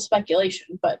now it's all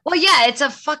speculation, but it's a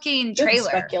fucking trailer.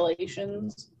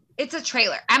 Speculations. It's a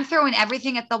trailer. I'm throwing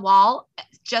everything at the wall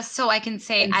just so I can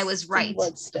say I was right.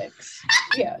 What sticks?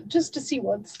 Yeah, just to see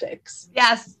what sticks.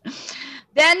 Yes.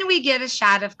 Then we get a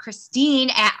shot of Christine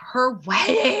at her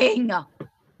wedding.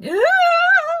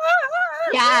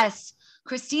 Yes,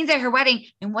 Christine's at her wedding,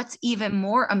 and what's even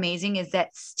more amazing is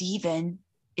that Stephen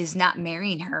is not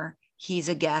marrying her. He's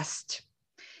a guest.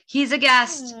 He's a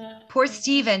guest. Poor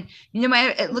Stephen.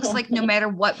 It looks like no matter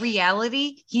what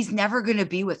reality, he's never going to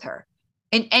be with her.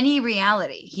 In any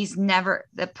reality, he's never,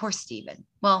 the poor Stephen.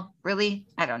 Well, really?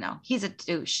 I don't know. He's a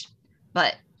douche,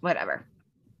 but whatever.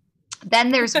 Then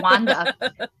there's Wanda.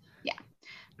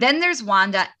 Then there's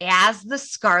Wanda as the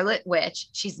Scarlet Witch.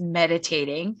 She's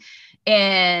meditating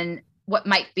in what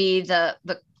might be the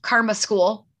Karma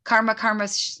school, Karma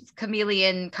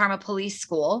Chameleon, Karma Police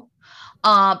School,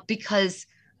 because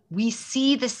we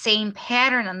see the same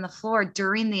pattern on the floor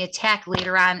during the attack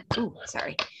later on. Ooh,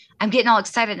 sorry. I'm getting all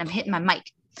excited. I'm hitting my mic.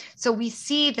 So we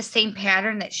see the same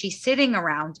pattern that she's sitting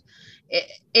around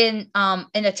in an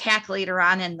attack later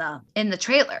on in the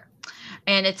trailer.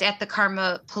 And it's at the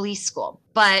Karma Police School.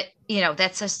 But,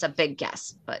 that's just a big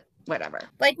guess. But whatever.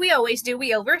 Like we always do.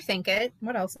 We overthink it.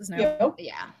 What else is new? Yep,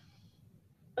 Yeah.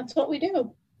 that's what we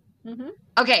do. Mm-hmm.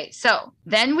 Okay, so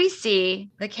then we see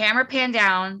the camera pan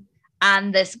down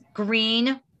on this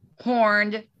green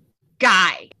horned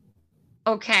guy.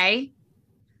 Okay.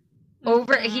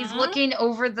 He's looking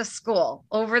over the school,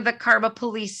 over the Karma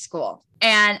Police School.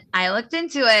 And I looked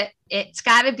into it. It's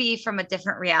got to be from a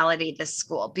different reality, this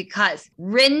school, because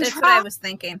That's what I was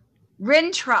thinking.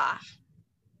 Rintrah.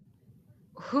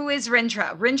 Who is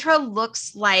Rintrah? Rintrah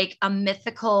looks like a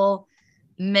mythical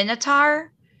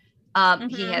minotaur.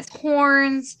 He has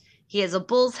horns. He has a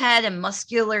bull's head and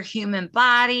muscular human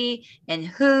body and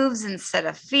hooves instead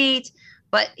of feet,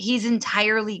 but he's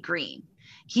entirely green.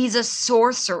 He's a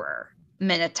sorcerer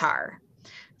minotaur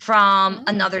from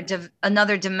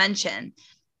another dimension,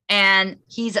 and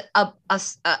he's a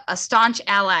staunch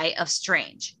ally of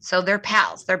Strange. So they're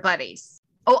pals, they're buddies.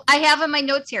 Oh, I have in my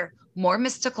notes here, more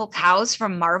mystical cows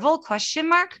from Marvel, ?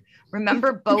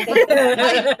 Remember Bova?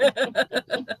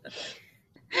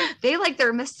 They like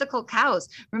their mystical cows.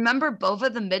 Remember Bova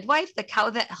the midwife, the cow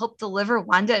that helped deliver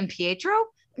Wanda and Pietro?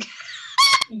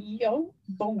 Yo,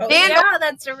 boom. Oh, yeah,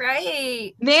 that's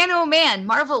right. Man, oh man,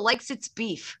 Marvel likes its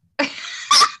beef.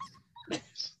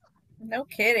 No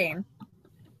kidding.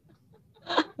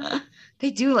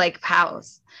 They do like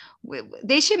cows.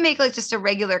 They should make like just a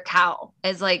regular cow,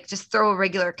 as like just throw a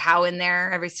regular cow in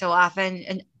there every so often,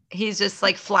 and he's just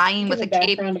like flying with a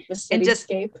cape of the and just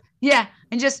cityscape.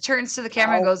 and just turns to the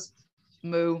camera and goes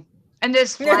moo and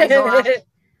just flies off.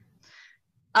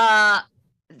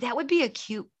 That would be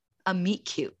a meet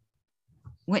cute,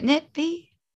 wouldn't it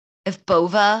be? If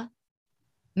Bova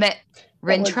met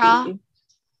Rintrah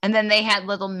and then they had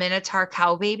little minotaur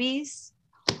cow babies.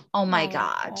 Oh my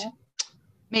God.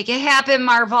 Make it happen,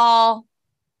 Marvel.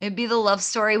 It'd be the love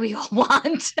story we all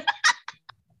want.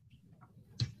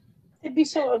 They'd be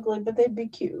so ugly, but they'd be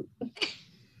cute.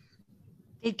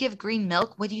 They'd give green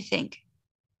milk. What do you think?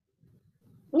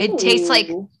 It tastes like,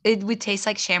 it would taste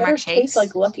like Shamrock Shakes. Tastes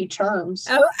like Lucky Charms.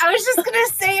 Oh, I was just gonna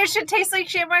say it should taste like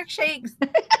Shamrock Shakes.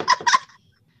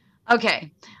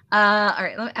 Okay. All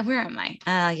right. Where am I?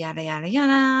 Yada yada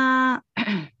yada.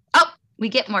 Oh, we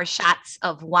get more shots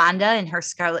of Wanda in her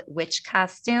Scarlet Witch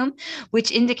costume,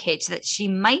 which indicates that she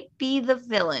might be the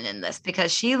villain in this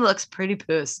because she looks pretty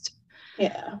pissed.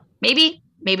 Yeah. Maybe,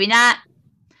 maybe not.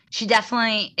 She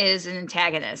definitely is an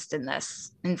antagonist in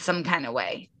this in some kind of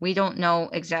way. We don't know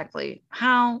exactly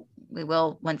how. We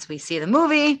will once we see the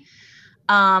movie.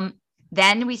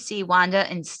 Then we see Wanda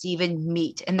and Steven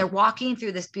meet, and they're walking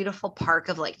through this beautiful park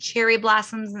of like cherry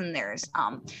blossoms, and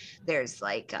there's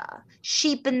like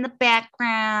sheep in the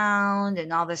background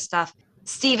and all this stuff.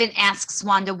 Steven asks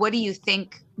Wanda, "What do you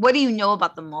think? What do you know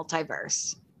about the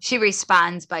multiverse?" She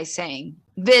responds by saying,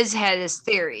 "Viz had his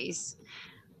theories."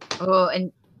 Oh,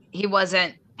 and he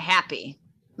wasn't happy.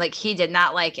 Like, he did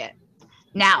not like it.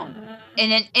 Now,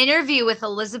 in an interview with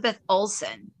Elizabeth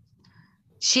Olsen,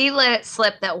 she let it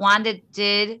slip that Wanda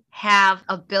did have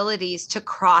abilities to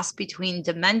cross between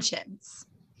dimensions.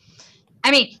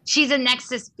 I mean, she's a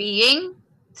Nexus being,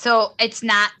 so it's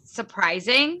not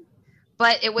surprising,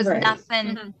 but it was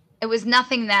nothing. Mm-hmm. It was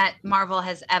nothing that Marvel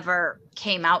has ever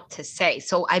came out to say.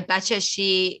 So I bet you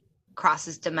she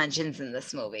crosses dimensions in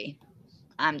this movie.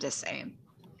 I'm just saying.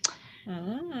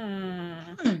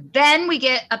 Then we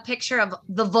get a picture of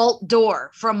the vault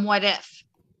door from What If,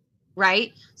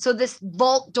 right? So this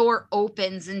vault door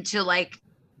opens into like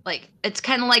it's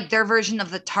kind of like their version of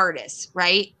the TARDIS,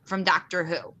 right? From Doctor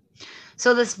Who.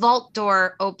 So this vault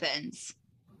door opens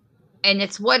and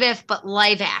it's What If, but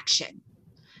live action.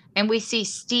 And we see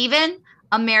Steven,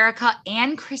 America,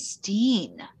 and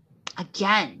Christine.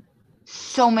 Again,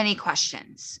 so many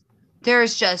questions.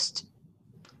 There's just,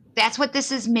 that's what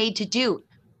this is made to do.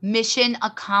 Mission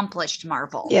accomplished,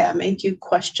 Marvel. Yeah, make you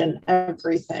question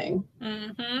everything.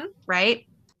 Mm-hmm. Right?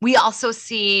 We also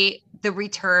see the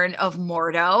return of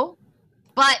Mordo.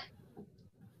 But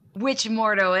which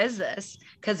Mordo is this?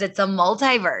 Because it's a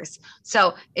multiverse.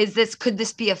 So could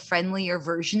this be a friendlier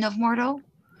version of Mordo?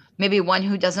 Maybe one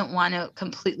who doesn't want to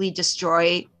completely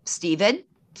destroy Steven?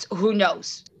 Who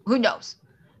knows? Who knows?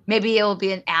 Maybe it will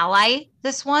be an ally,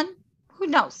 this one. Who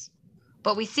knows?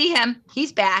 But we see him.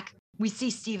 He's back. We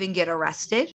see Steven get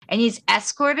arrested. And he's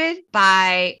escorted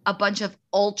by a bunch of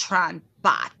Ultron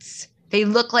bots. They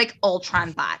look like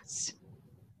Ultron bots.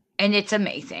 And it's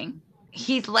amazing.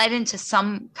 He's led into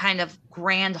some kind of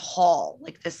grand hall,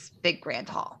 like this big grand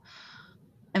hall.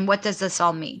 And what does this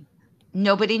all mean?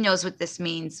 Nobody knows what this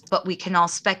means, but we can all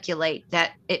speculate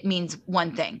that it means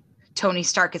one thing. Tony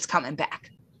Stark is coming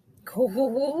back.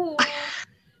 Cool.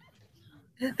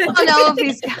 don't know if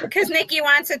he's Because Nikki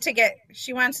wants it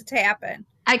to happen.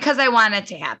 because I want it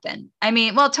to happen. I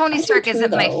mean, well, Tony I do Stark too,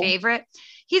 isn't my though. favorite.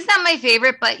 He's not my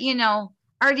favorite, but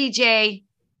RDJ,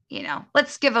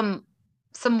 let's give him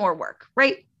some more work,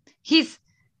 right? He's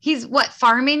what,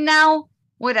 farming now?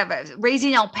 Whatever,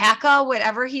 raising alpaca,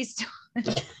 whatever he's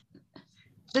doing.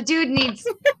 The dude needs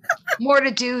more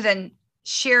to do than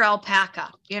shear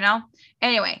alpaca,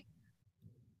 Anyway,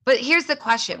 but here's the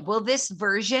question. Will this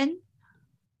version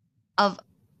of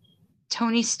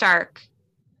Tony Stark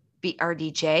be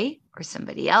RDJ or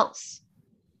somebody else?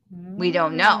 We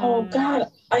don't know. Oh God,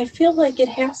 I feel like it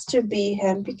has to be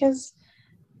him because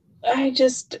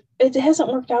it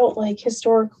hasn't worked out like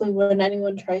historically when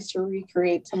anyone tries to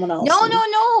recreate someone else. No.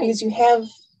 Because you have.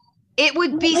 It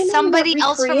would be I know somebody you're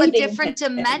else from a recreating different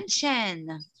him. dimension.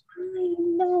 I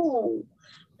know.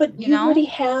 But you already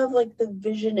have like the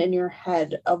vision in your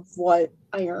head of what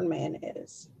Iron Man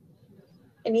is.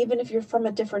 And even if you're from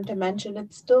a different dimension,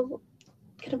 it's still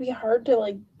gonna be hard to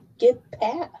like get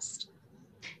past.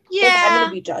 Yeah. Like, I'm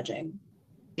gonna be judging.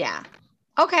 Yeah.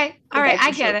 Okay. All right.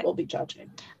 I get it. We'll be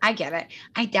judging. I get it.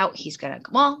 I doubt he's going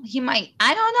to. Well, he might.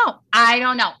 I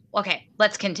don't know. Okay.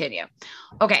 Let's continue.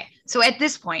 Okay. So at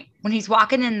this point, when he's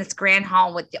walking in this grand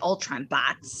hall with the Ultron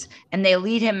bots and they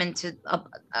lead him into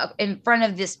in front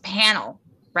of this panel,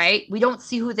 right? We don't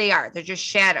see who they are. They're just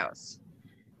shadows.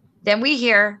 Then we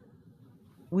hear,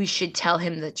 we should tell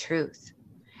him the truth.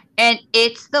 And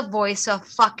it's the voice of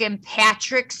fucking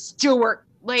Patrick Stewart,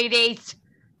 ladies.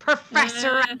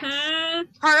 Professor X,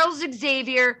 Charles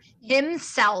Xavier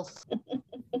himself.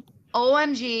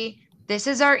 OMG, this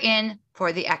is our in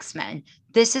for the X-Men.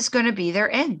 This is going to be their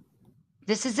in.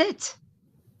 This is it.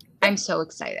 I'm so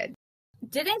excited.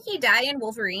 Didn't he die in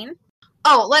Wolverine?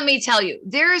 Oh, let me tell you,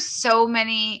 there's so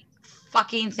many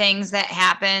fucking things that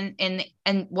happen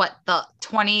in what, the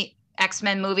 20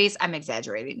 X-Men movies. I'm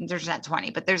exaggerating. There's not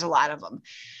 20, but there's a lot of them.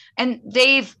 And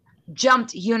they've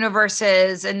jumped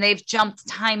universes and they've jumped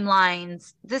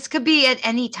timelines. This could be at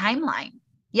any timeline.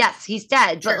 Yes, he's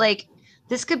dead, Sure. but like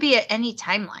this could be at any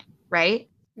timeline, right?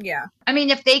 Yeah. I mean,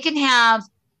 if they can have,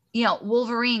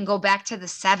 Wolverine go back to the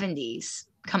 70s,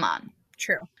 come on.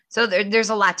 True. So there's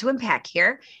a lot to unpack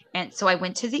here. And so I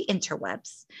went to the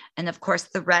interwebs. And of course,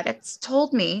 the Reddits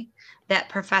told me that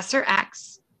Professor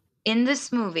X in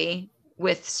this movie,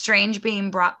 with Strange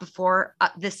being brought before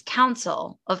this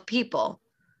council of people,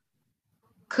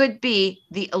 could be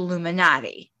the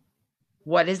Illuminati.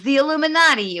 What is the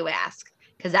Illuminati, you ask?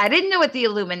 Because I didn't know what the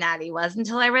Illuminati was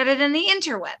until I read it in the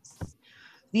interwebs.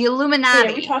 The Illuminati.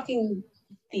 Wait, are we talking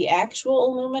the actual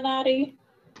Illuminati?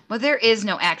 Well, there is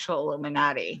no actual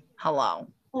Illuminati. Hello.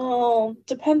 Well,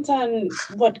 depends on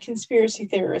what conspiracy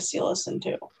theorists you listen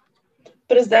to.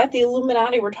 But is that the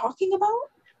Illuminati we're talking about?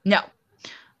 No.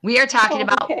 We are talking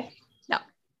about, okay. no,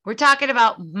 we're talking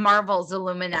about Marvel's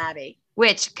Illuminati,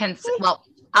 which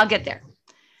I'll get there.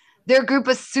 They're a group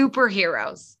of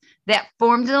superheroes that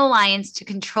formed an alliance to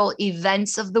control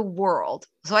events of the world.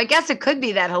 So I guess it could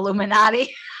be that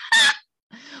Illuminati,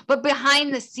 but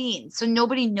behind the scenes. So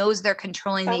nobody knows they're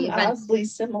controlling the events. Oddly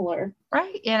similar.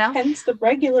 Right. Hence the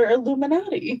regular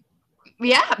Illuminati.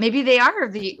 Yeah, maybe they are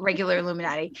the regular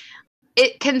Illuminati.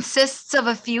 It consists of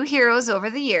a few heroes over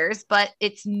the years, but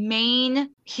its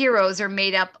main heroes are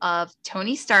made up of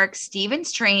Tony Stark, Stephen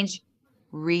Strange,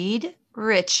 Reed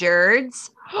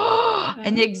Richards,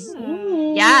 and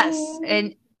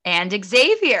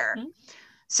Xavier.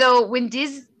 So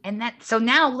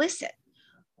now listen.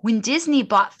 When Disney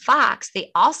bought Fox, they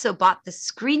also bought the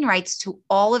screen rights to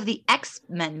all of the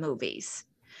X-Men movies.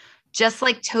 Just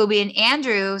like Tobey and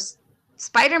Andrew's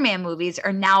Spider-Man movies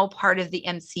are now part of the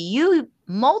MCU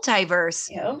multiverse.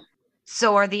 Yeah.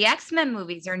 So are the X-Men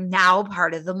movies are now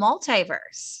part of the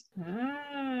multiverse.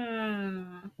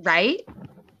 Right?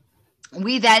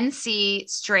 We then see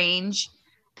Strange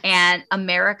and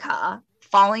America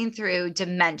falling through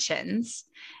dimensions.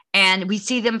 And we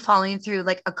see them falling through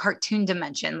like a cartoon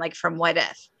dimension, like from What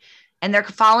If. And they're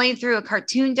falling through a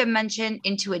cartoon dimension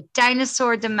into a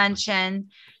dinosaur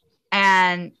dimension.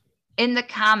 And in the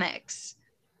comics,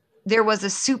 there was a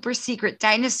super secret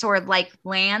dinosaur-like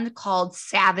land called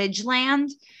Savage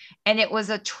Land. And it was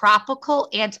a tropical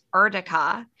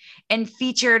Antarctica and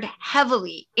featured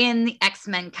heavily in the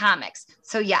X-Men comics.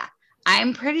 So yeah,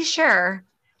 I'm pretty sure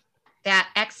that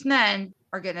X-Men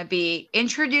are going to be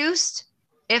introduced,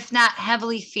 if not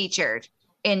heavily featured,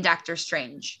 in Doctor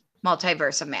Strange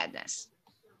Multiverse of Madness.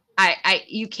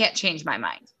 You can't change my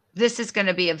mind. This is going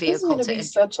to be a vehicle. It's going to be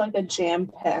such like a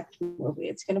jam-packed movie.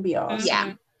 It's going to be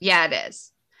awesome. Yeah, it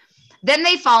is. Then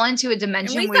they fall into a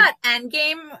dimension. And we thought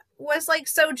Endgame was like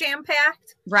so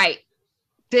jam-packed. Right.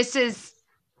 this is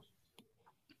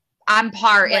on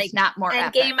par, Like if not more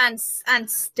epic. Endgame on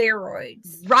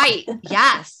steroids. Right.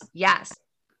 Yes. Yes.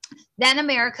 Then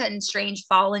America and Strange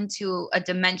fall into a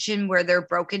dimension where they're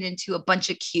broken into a bunch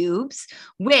of cubes,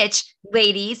 which,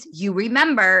 ladies, you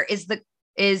remember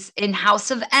is in House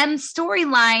of M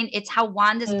storyline. It's how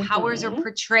Wanda's powers are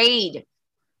portrayed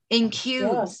in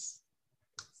cubes. Yes.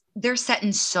 They're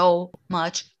setting so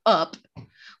much up.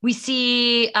 We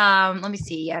see, let me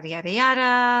see, yada, yada,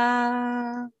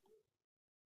 yada.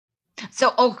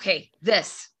 So, okay,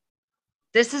 this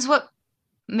is what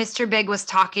Mr. Big was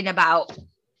talking about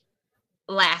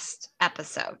last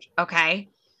episode, okay?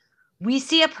 We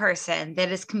see a person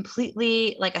that is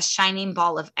completely like a shining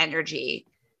ball of energy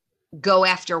go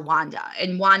after Wanda,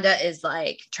 and Wanda is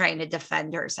like trying to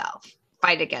defend herself,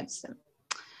 fight against him.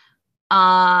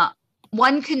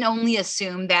 One can only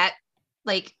assume that,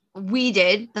 like we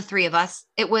did, the three of us,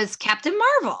 it was Captain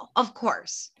Marvel, of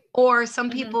course. Or some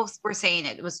people were saying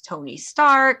it was Tony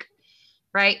Stark,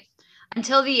 right?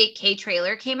 Until the 8K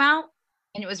trailer came out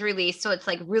and it was released. So it's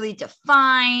like really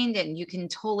defined and you can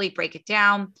totally break it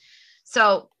down.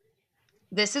 So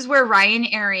this is where Ryan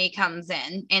Arey comes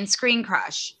in and Screen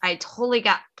Crush. I totally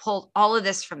got pulled all of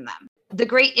this from them. The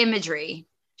great imagery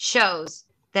shows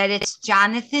that it's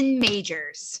Jonathan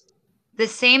Majors, the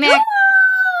same actor.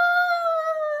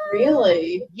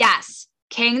 Really? Yes.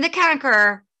 King the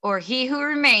Conqueror, or He Who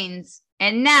Remains,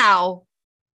 and now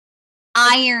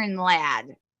Iron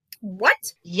Lad.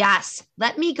 What? Yes.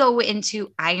 Let me go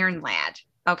into Iron Lad.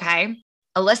 Okay.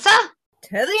 Alyssa?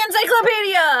 To the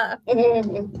encyclopedia.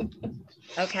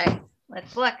 Okay.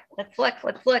 Let's look. Let's look.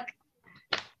 Let's look.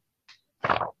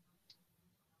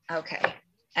 Okay.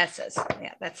 S's.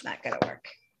 Yeah, that's not going to work.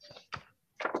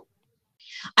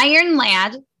 Iron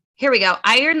Lad. Here we go.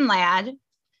 Iron Lad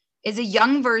is a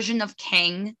young version of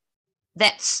King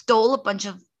that stole a bunch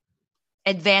of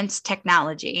advanced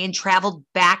technology and traveled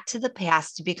back to the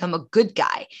past to become a good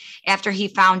guy after he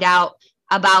found out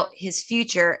about his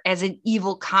future as an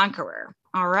evil conqueror.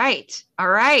 All right. All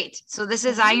right. So this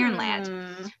is Iron Lad.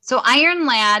 So Iron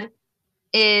Lad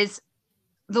is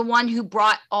the one who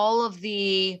brought all of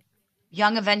the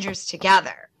Young Avengers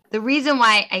together. The reason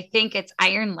why I think it's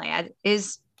Iron Lad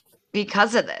is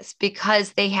because of this,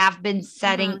 because they have been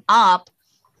setting up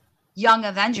Young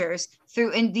Avengers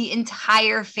through in the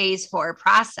entire Phase 4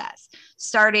 process,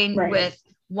 starting with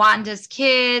Wanda's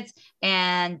kids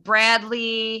and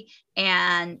Bradley,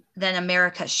 and then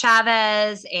America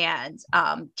Chavez and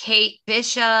Kate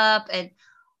Bishop, and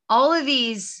all of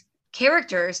these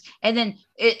characters. And then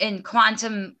in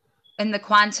the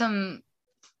quantum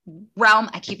realm,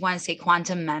 I keep wanting to say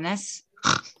Quantum Menace.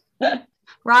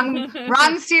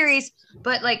 wrong series,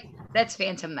 but like that's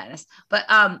Phantom Menace. But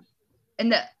in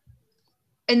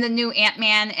the new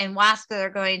Ant-Man and Wasp,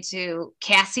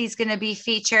 Cassie's going to be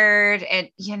featured, and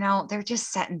they're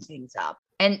just setting things up.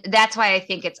 And that's why I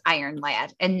think it's Iron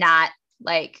Lad and not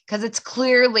because it's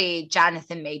clearly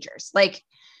Jonathan Majors. Like,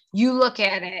 you look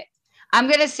at it, I'm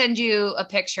going to send you a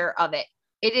picture of it.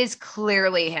 It is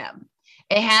clearly him.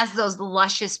 It has those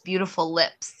luscious, beautiful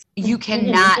lips. You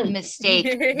cannot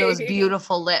mistake those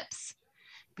beautiful lips,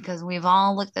 because we've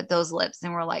all looked at those lips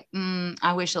and we're like,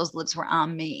 I wish those lips were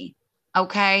on me.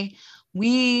 Okay.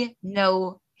 We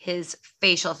know his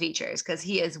facial features because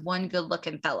he is one good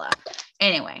looking fella.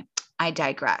 Anyway, I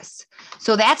digress.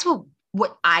 So that's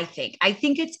what I think. I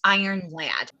think it's Iron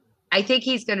Lad. I think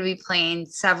he's going to be playing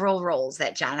several roles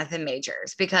at Jonathan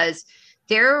Majors, because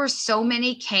there were so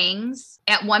many Kings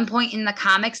at one point in the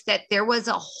comics that there was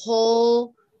a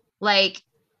whole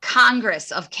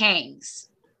Congress of Kings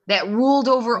that ruled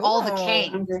over all the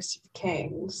Kings. Congress of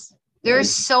Kings. There's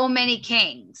so many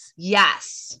Kings.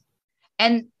 Yes.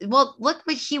 And well, look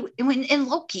what in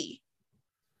Loki,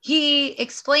 he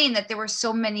explained that there were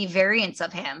so many variants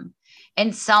of him,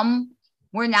 and some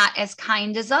were not as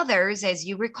kind as others, as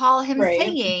you recall him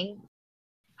saying.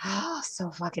 Oh, so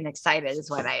fucking excited is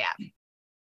what I am.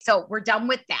 So we're done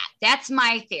with that. That's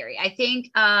my theory. I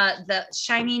think the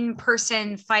shining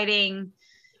person fighting,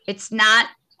 it's not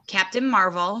Captain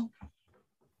Marvel,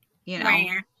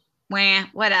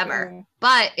 whatever.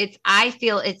 But I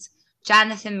feel it's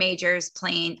Jonathan Majors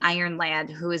playing Iron Lad,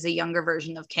 who is a younger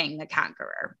version of King the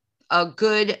Conqueror. A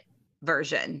good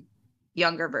version,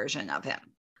 younger version of him.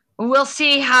 We'll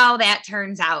see how that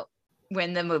turns out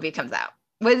when the movie comes out.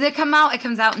 When does it come out? It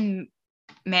comes out in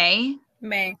May?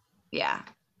 May. Yeah.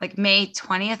 Like May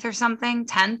 20th or something?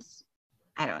 10th?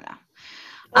 I don't know.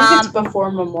 I think it's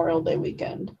before Memorial Day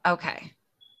weekend. Okay.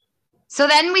 So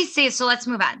then we see, so let's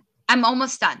move on. I'm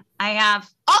almost done.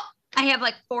 I have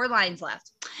like 4 lines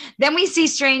left. Then we see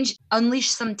Strange unleash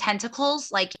some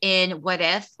tentacles, like in What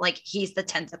If, like he's the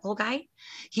tentacle guy.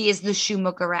 He is the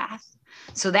Shuma-Gorath.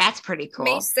 So that's pretty cool.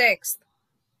 May 6th.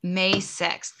 May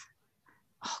 6th.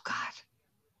 Oh, God.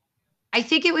 I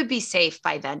think it would be safe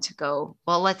by then to go.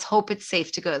 Well, let's hope it's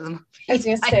safe to go to the movie. I was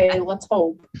going to say, let's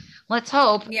hope. Let's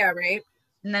hope. Yeah, right.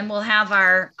 And then we'll have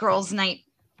our girls' night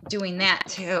doing that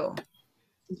too.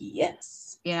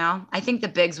 Yes. You know, I think the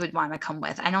Bigs would want to come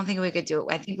with. I don't think we could do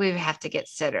it. I think we would have to get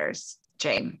sitters,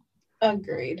 Jane.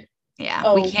 Agreed.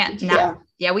 Yeah, we can't not.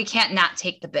 Yeah, we can't not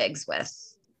take the Bigs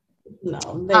with.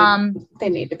 No, they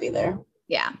need to be there.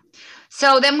 Yeah.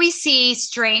 So then we see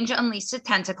Strange unleash the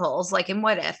tentacles, like in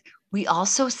What If. We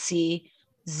also see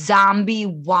Zombie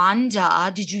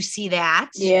Wanda. Did you see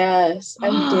that? Yes,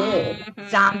 I did.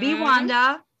 Zombie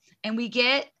Wanda, and we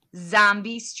get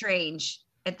Zombie Strange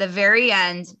at the very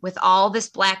end with all this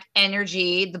black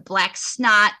energy, the black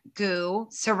snot goo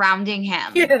surrounding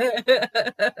him.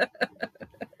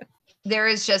 There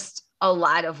is just a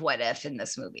lot of What If in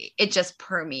this movie. It just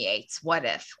permeates What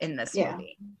If in this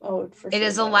movie. Oh, for it sure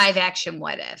is a live action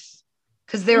What If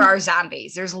because there are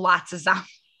zombies. There's lots of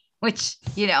zombies, which,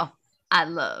 you know, I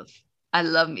love. I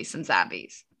love me some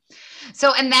zombies.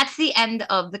 So, and that's the end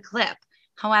of the clip.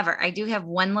 However, I do have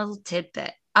one little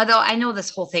tidbit. Although I know this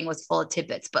whole thing was full of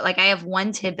tidbits, but like I have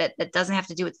one tidbit that doesn't have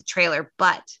to do with the trailer,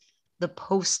 but the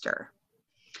poster.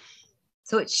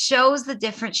 So it shows the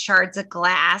different shards of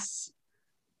glass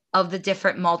of the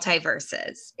different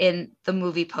multiverses in the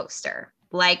movie poster,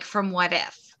 like from What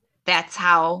If. That's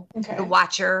how the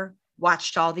watcher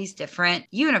watched all these different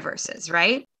universes,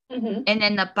 right? Mm-hmm. And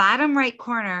in the bottom right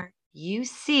corner, you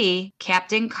see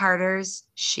Captain Carter's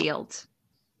shield.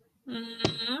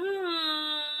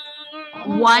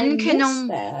 One can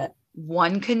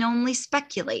only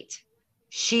speculate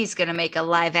she's going to make a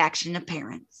live action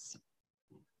appearance.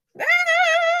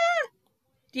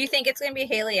 Do you think it's going to be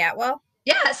Haley Atwell?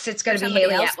 Yes, it's going to be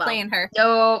Haley Atwell playing her.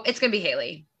 No, it's going to be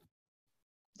Haley.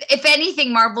 If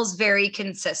anything, Marvel's very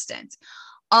consistent.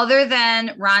 Other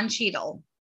than Ron Cheadle,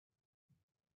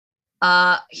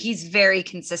 he's very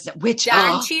consistent. Which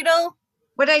Don Cheadle?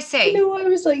 What did I say? No, I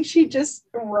was like, she just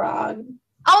Ron.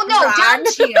 Oh no, Ron.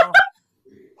 Don Cheadle.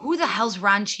 Who the hell's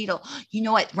Ron Cheadle? You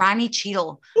know what? Ronnie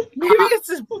Cheadle. Maybe it's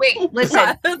his Wait,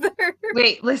 listen. brother.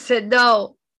 Wait, listen.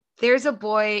 No, there's a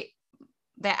boy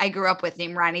that I grew up with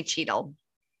named Ronnie Cheadle.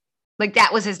 Like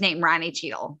that was his name, Ronnie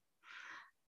Cheadle.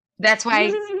 That's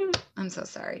why I'm so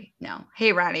sorry. No.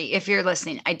 Hey, Ronnie, if you're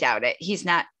listening, I doubt it. He's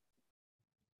not.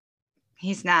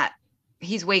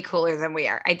 He's way cooler than we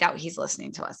are. I doubt he's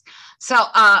listening to us. So,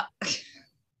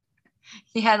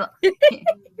 he had.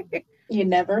 You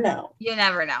never know. You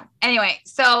never know. Anyway,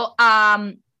 so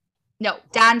no,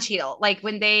 Don Cheadle. Like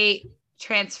when they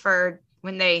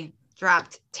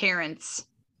dropped Terrence,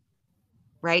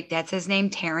 right? That's his name,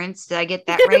 Terrence. Did I get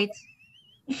that right?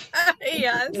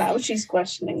 Yes. Now she's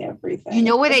questioning everything. You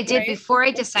know what I did before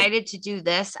I decided to do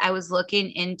this? I was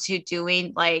looking into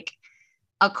doing like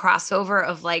a crossover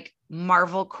of like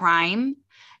Marvel crime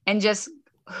and just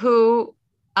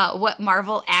what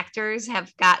Marvel actors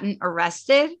have gotten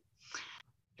arrested.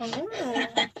 And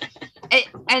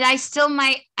I still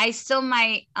might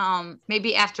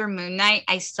maybe after Moon Knight,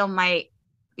 I still might,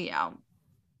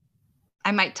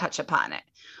 I might touch upon it.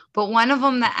 But one of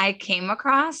them that I came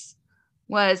across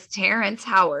was Terrence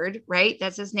Howard, right?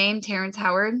 That's his name, Terrence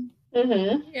Howard.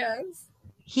 Mm-hmm. Yes.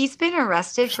 He's been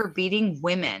arrested for beating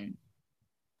women.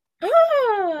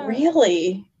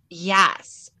 Really?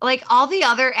 Yes. Like all the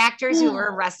other actors who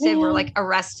were arrested were like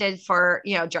arrested for,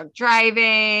 drunk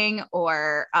driving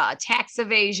or tax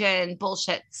evasion,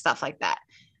 bullshit, stuff like that.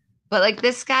 But like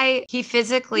this guy, he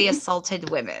physically assaulted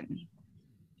women.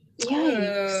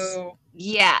 Yikes.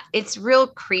 Yeah, it's real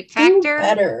creep factor. Do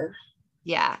better.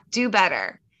 Yeah, do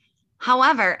better.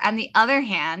 However, on the other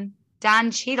hand, Don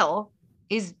Cheadle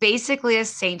is basically a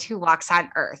saint who walks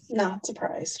on earth. Not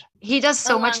surprised. He does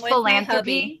so much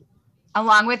philanthropy.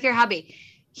 Along with your hubby.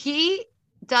 He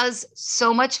does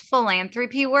so much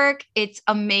philanthropy work. It's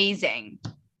amazing.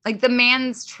 Like the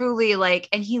man's truly like,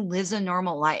 and he lives a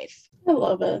normal life. I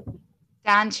love it.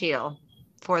 Don Cheadle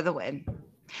for the win.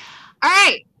 All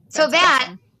right. So That's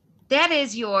awesome. That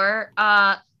is your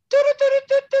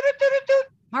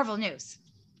Marvel news.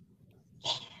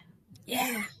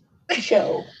 Yeah.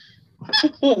 Show.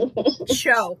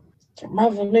 Show.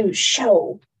 Marvel news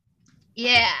show.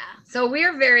 Yeah. So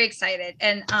we're very excited.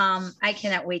 And I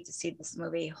cannot wait to see this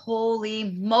movie.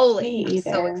 Holy moly. I'm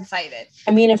so excited.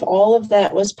 I mean, if all of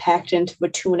that was packed into a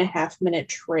 2.5-minute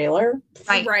trailer.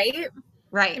 Right.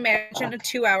 Right. Imagine a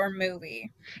 2-hour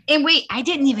movie. And wait, I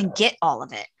didn't even get all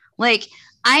of it. Like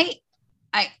I'm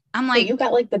But like, you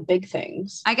got like the big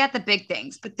things. I got the big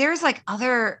things, but there's like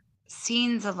other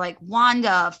scenes of like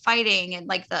Wanda fighting and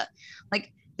like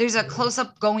there's a close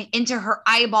up going into her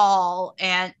eyeball.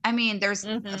 And I mean, there's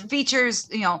features,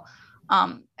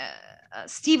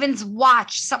 Steven's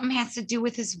watch, something has to do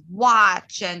with his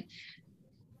watch.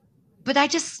 But I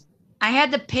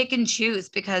had to pick and choose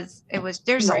because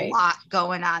there's a lot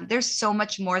going on. There's so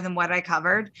much more than what I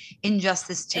covered in just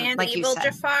this two, and like Evil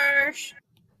you said.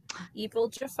 Evil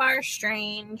Jafar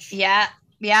Strange. Yeah.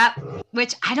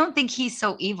 Which I don't think he's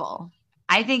so evil.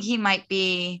 I think he might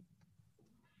be.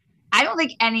 I don't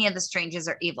think any of the Stranges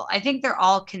are evil. I think they're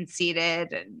all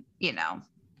conceited and,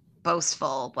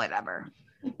 boastful, whatever.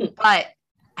 But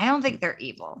I don't think they're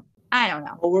evil. I don't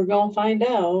know. Well, we're going to find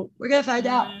out. We're going to find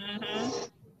out.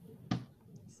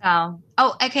 So,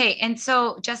 okay. And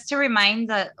so just to remind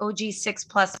the OG 6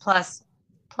 plus,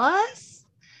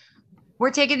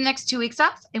 we're taking the next 2 weeks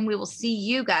off and we will see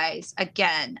you guys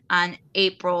again on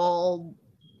April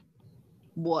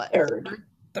 3rd.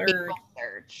 April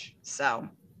 3rd. So,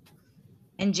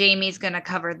 and Jamie's going to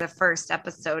cover the first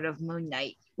episode of Moon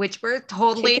Knight, which we're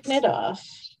totally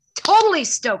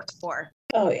stoked for.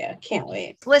 Oh yeah, can't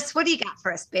wait. Bliss, what do you got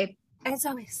for us, babe? As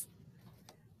always,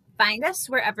 find us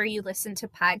wherever you listen to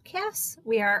podcasts.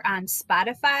 We are on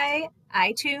Spotify,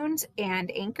 iTunes,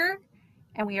 and Anchor,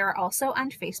 and we are also on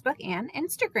Facebook and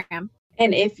Instagram.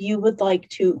 And if you would like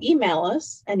to email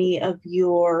us any of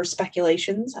your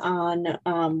speculations on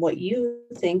what you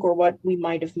think or what we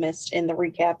might have missed in the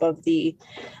recap of the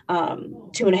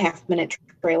 2.5-minute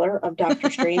trailer of Doctor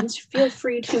Strange, feel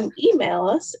free to email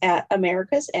us at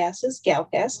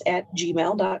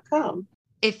americasassesgalcast@gmail.com.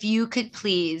 If you could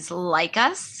please like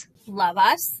us, love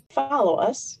us, follow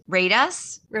us, rate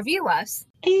us, review us,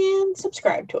 and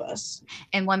subscribe to us.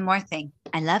 And one more thing.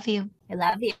 I love you. I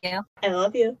love you. I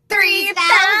love you. 3,000!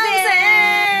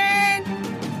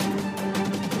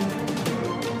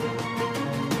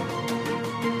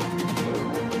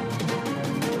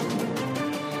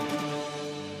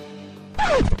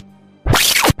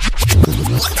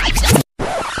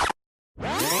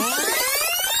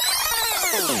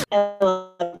 I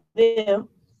love you.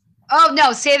 Oh,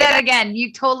 no. Say that again.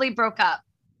 You totally broke up.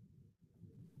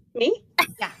 Me?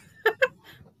 Yeah.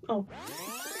 Oh.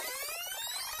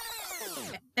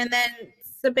 And then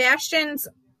Sebastian's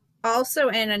also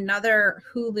in another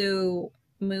Hulu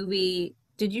movie.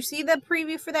 Did you see the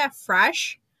preview for that,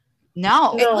 Fresh?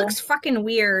 No. It looks fucking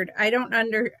weird.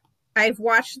 I've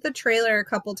watched the trailer a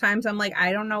couple times. I'm like,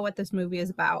 I don't know what this movie is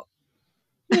about.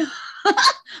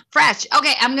 Fresh.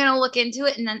 Okay, I'm gonna look into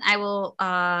it and then I will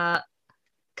get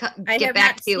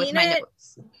back to you with my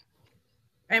notes.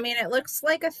 I mean, it looks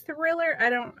like a thriller. I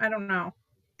don't know.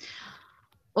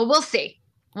 Well, we'll see.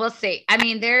 I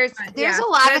mean, there's a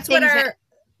lot of things.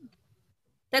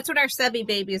 That's what our Sebi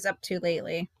baby is up to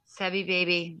lately. Sebi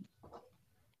baby.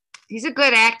 He's a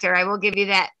good actor. I will give you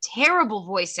that. Terrible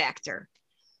voice actor.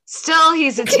 Still,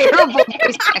 he's a terrible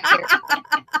voice actor.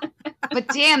 But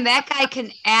damn, that guy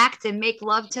can act and make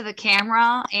love to the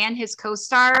camera and his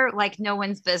co-star like no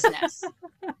one's business.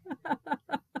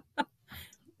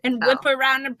 And whip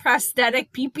around a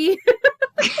prosthetic pee-pee.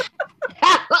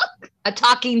 A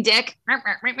talking dick.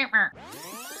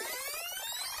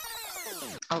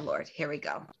 Oh, Lord. Here we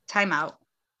go. Time out.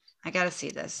 I got to see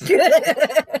this.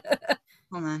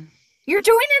 Hold on. You're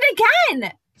doing it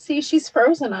again. See, she's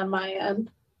frozen on my end.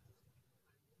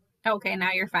 Okay,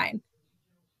 now you're fine.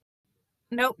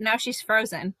 Nope, now she's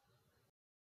frozen.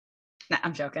 No,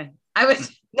 I'm joking. I'm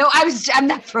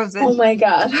not frozen. Oh my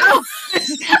God. Oh.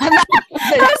 I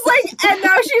was like, and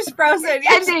now she's frozen.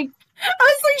 Ending.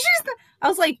 I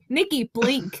was like, Nikki,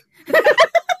 blink.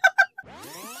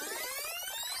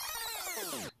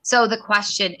 So the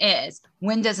question is,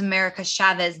 when does America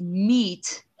Chavez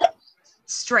meet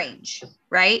Strange,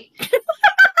 right?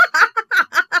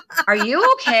 Are you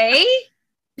okay?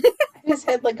 I just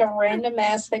had like a random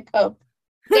ass hiccup.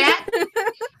 That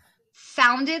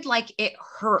sounded like it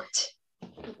hurt.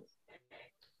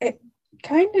 It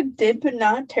kind of did, but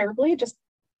not terribly.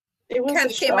 It was kind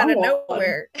of came out of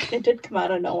nowhere. It did come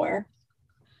out of nowhere.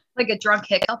 Like a drunk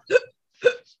hiccup.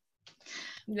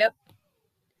 Yep.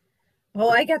 Oh,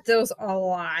 I get those a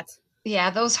lot. Yeah,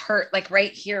 those hurt like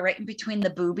right here, right in between the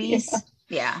boobies.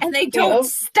 Yeah. And they don't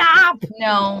stop.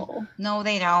 No,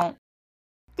 they don't.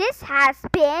 This has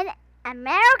been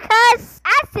America's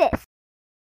Asses.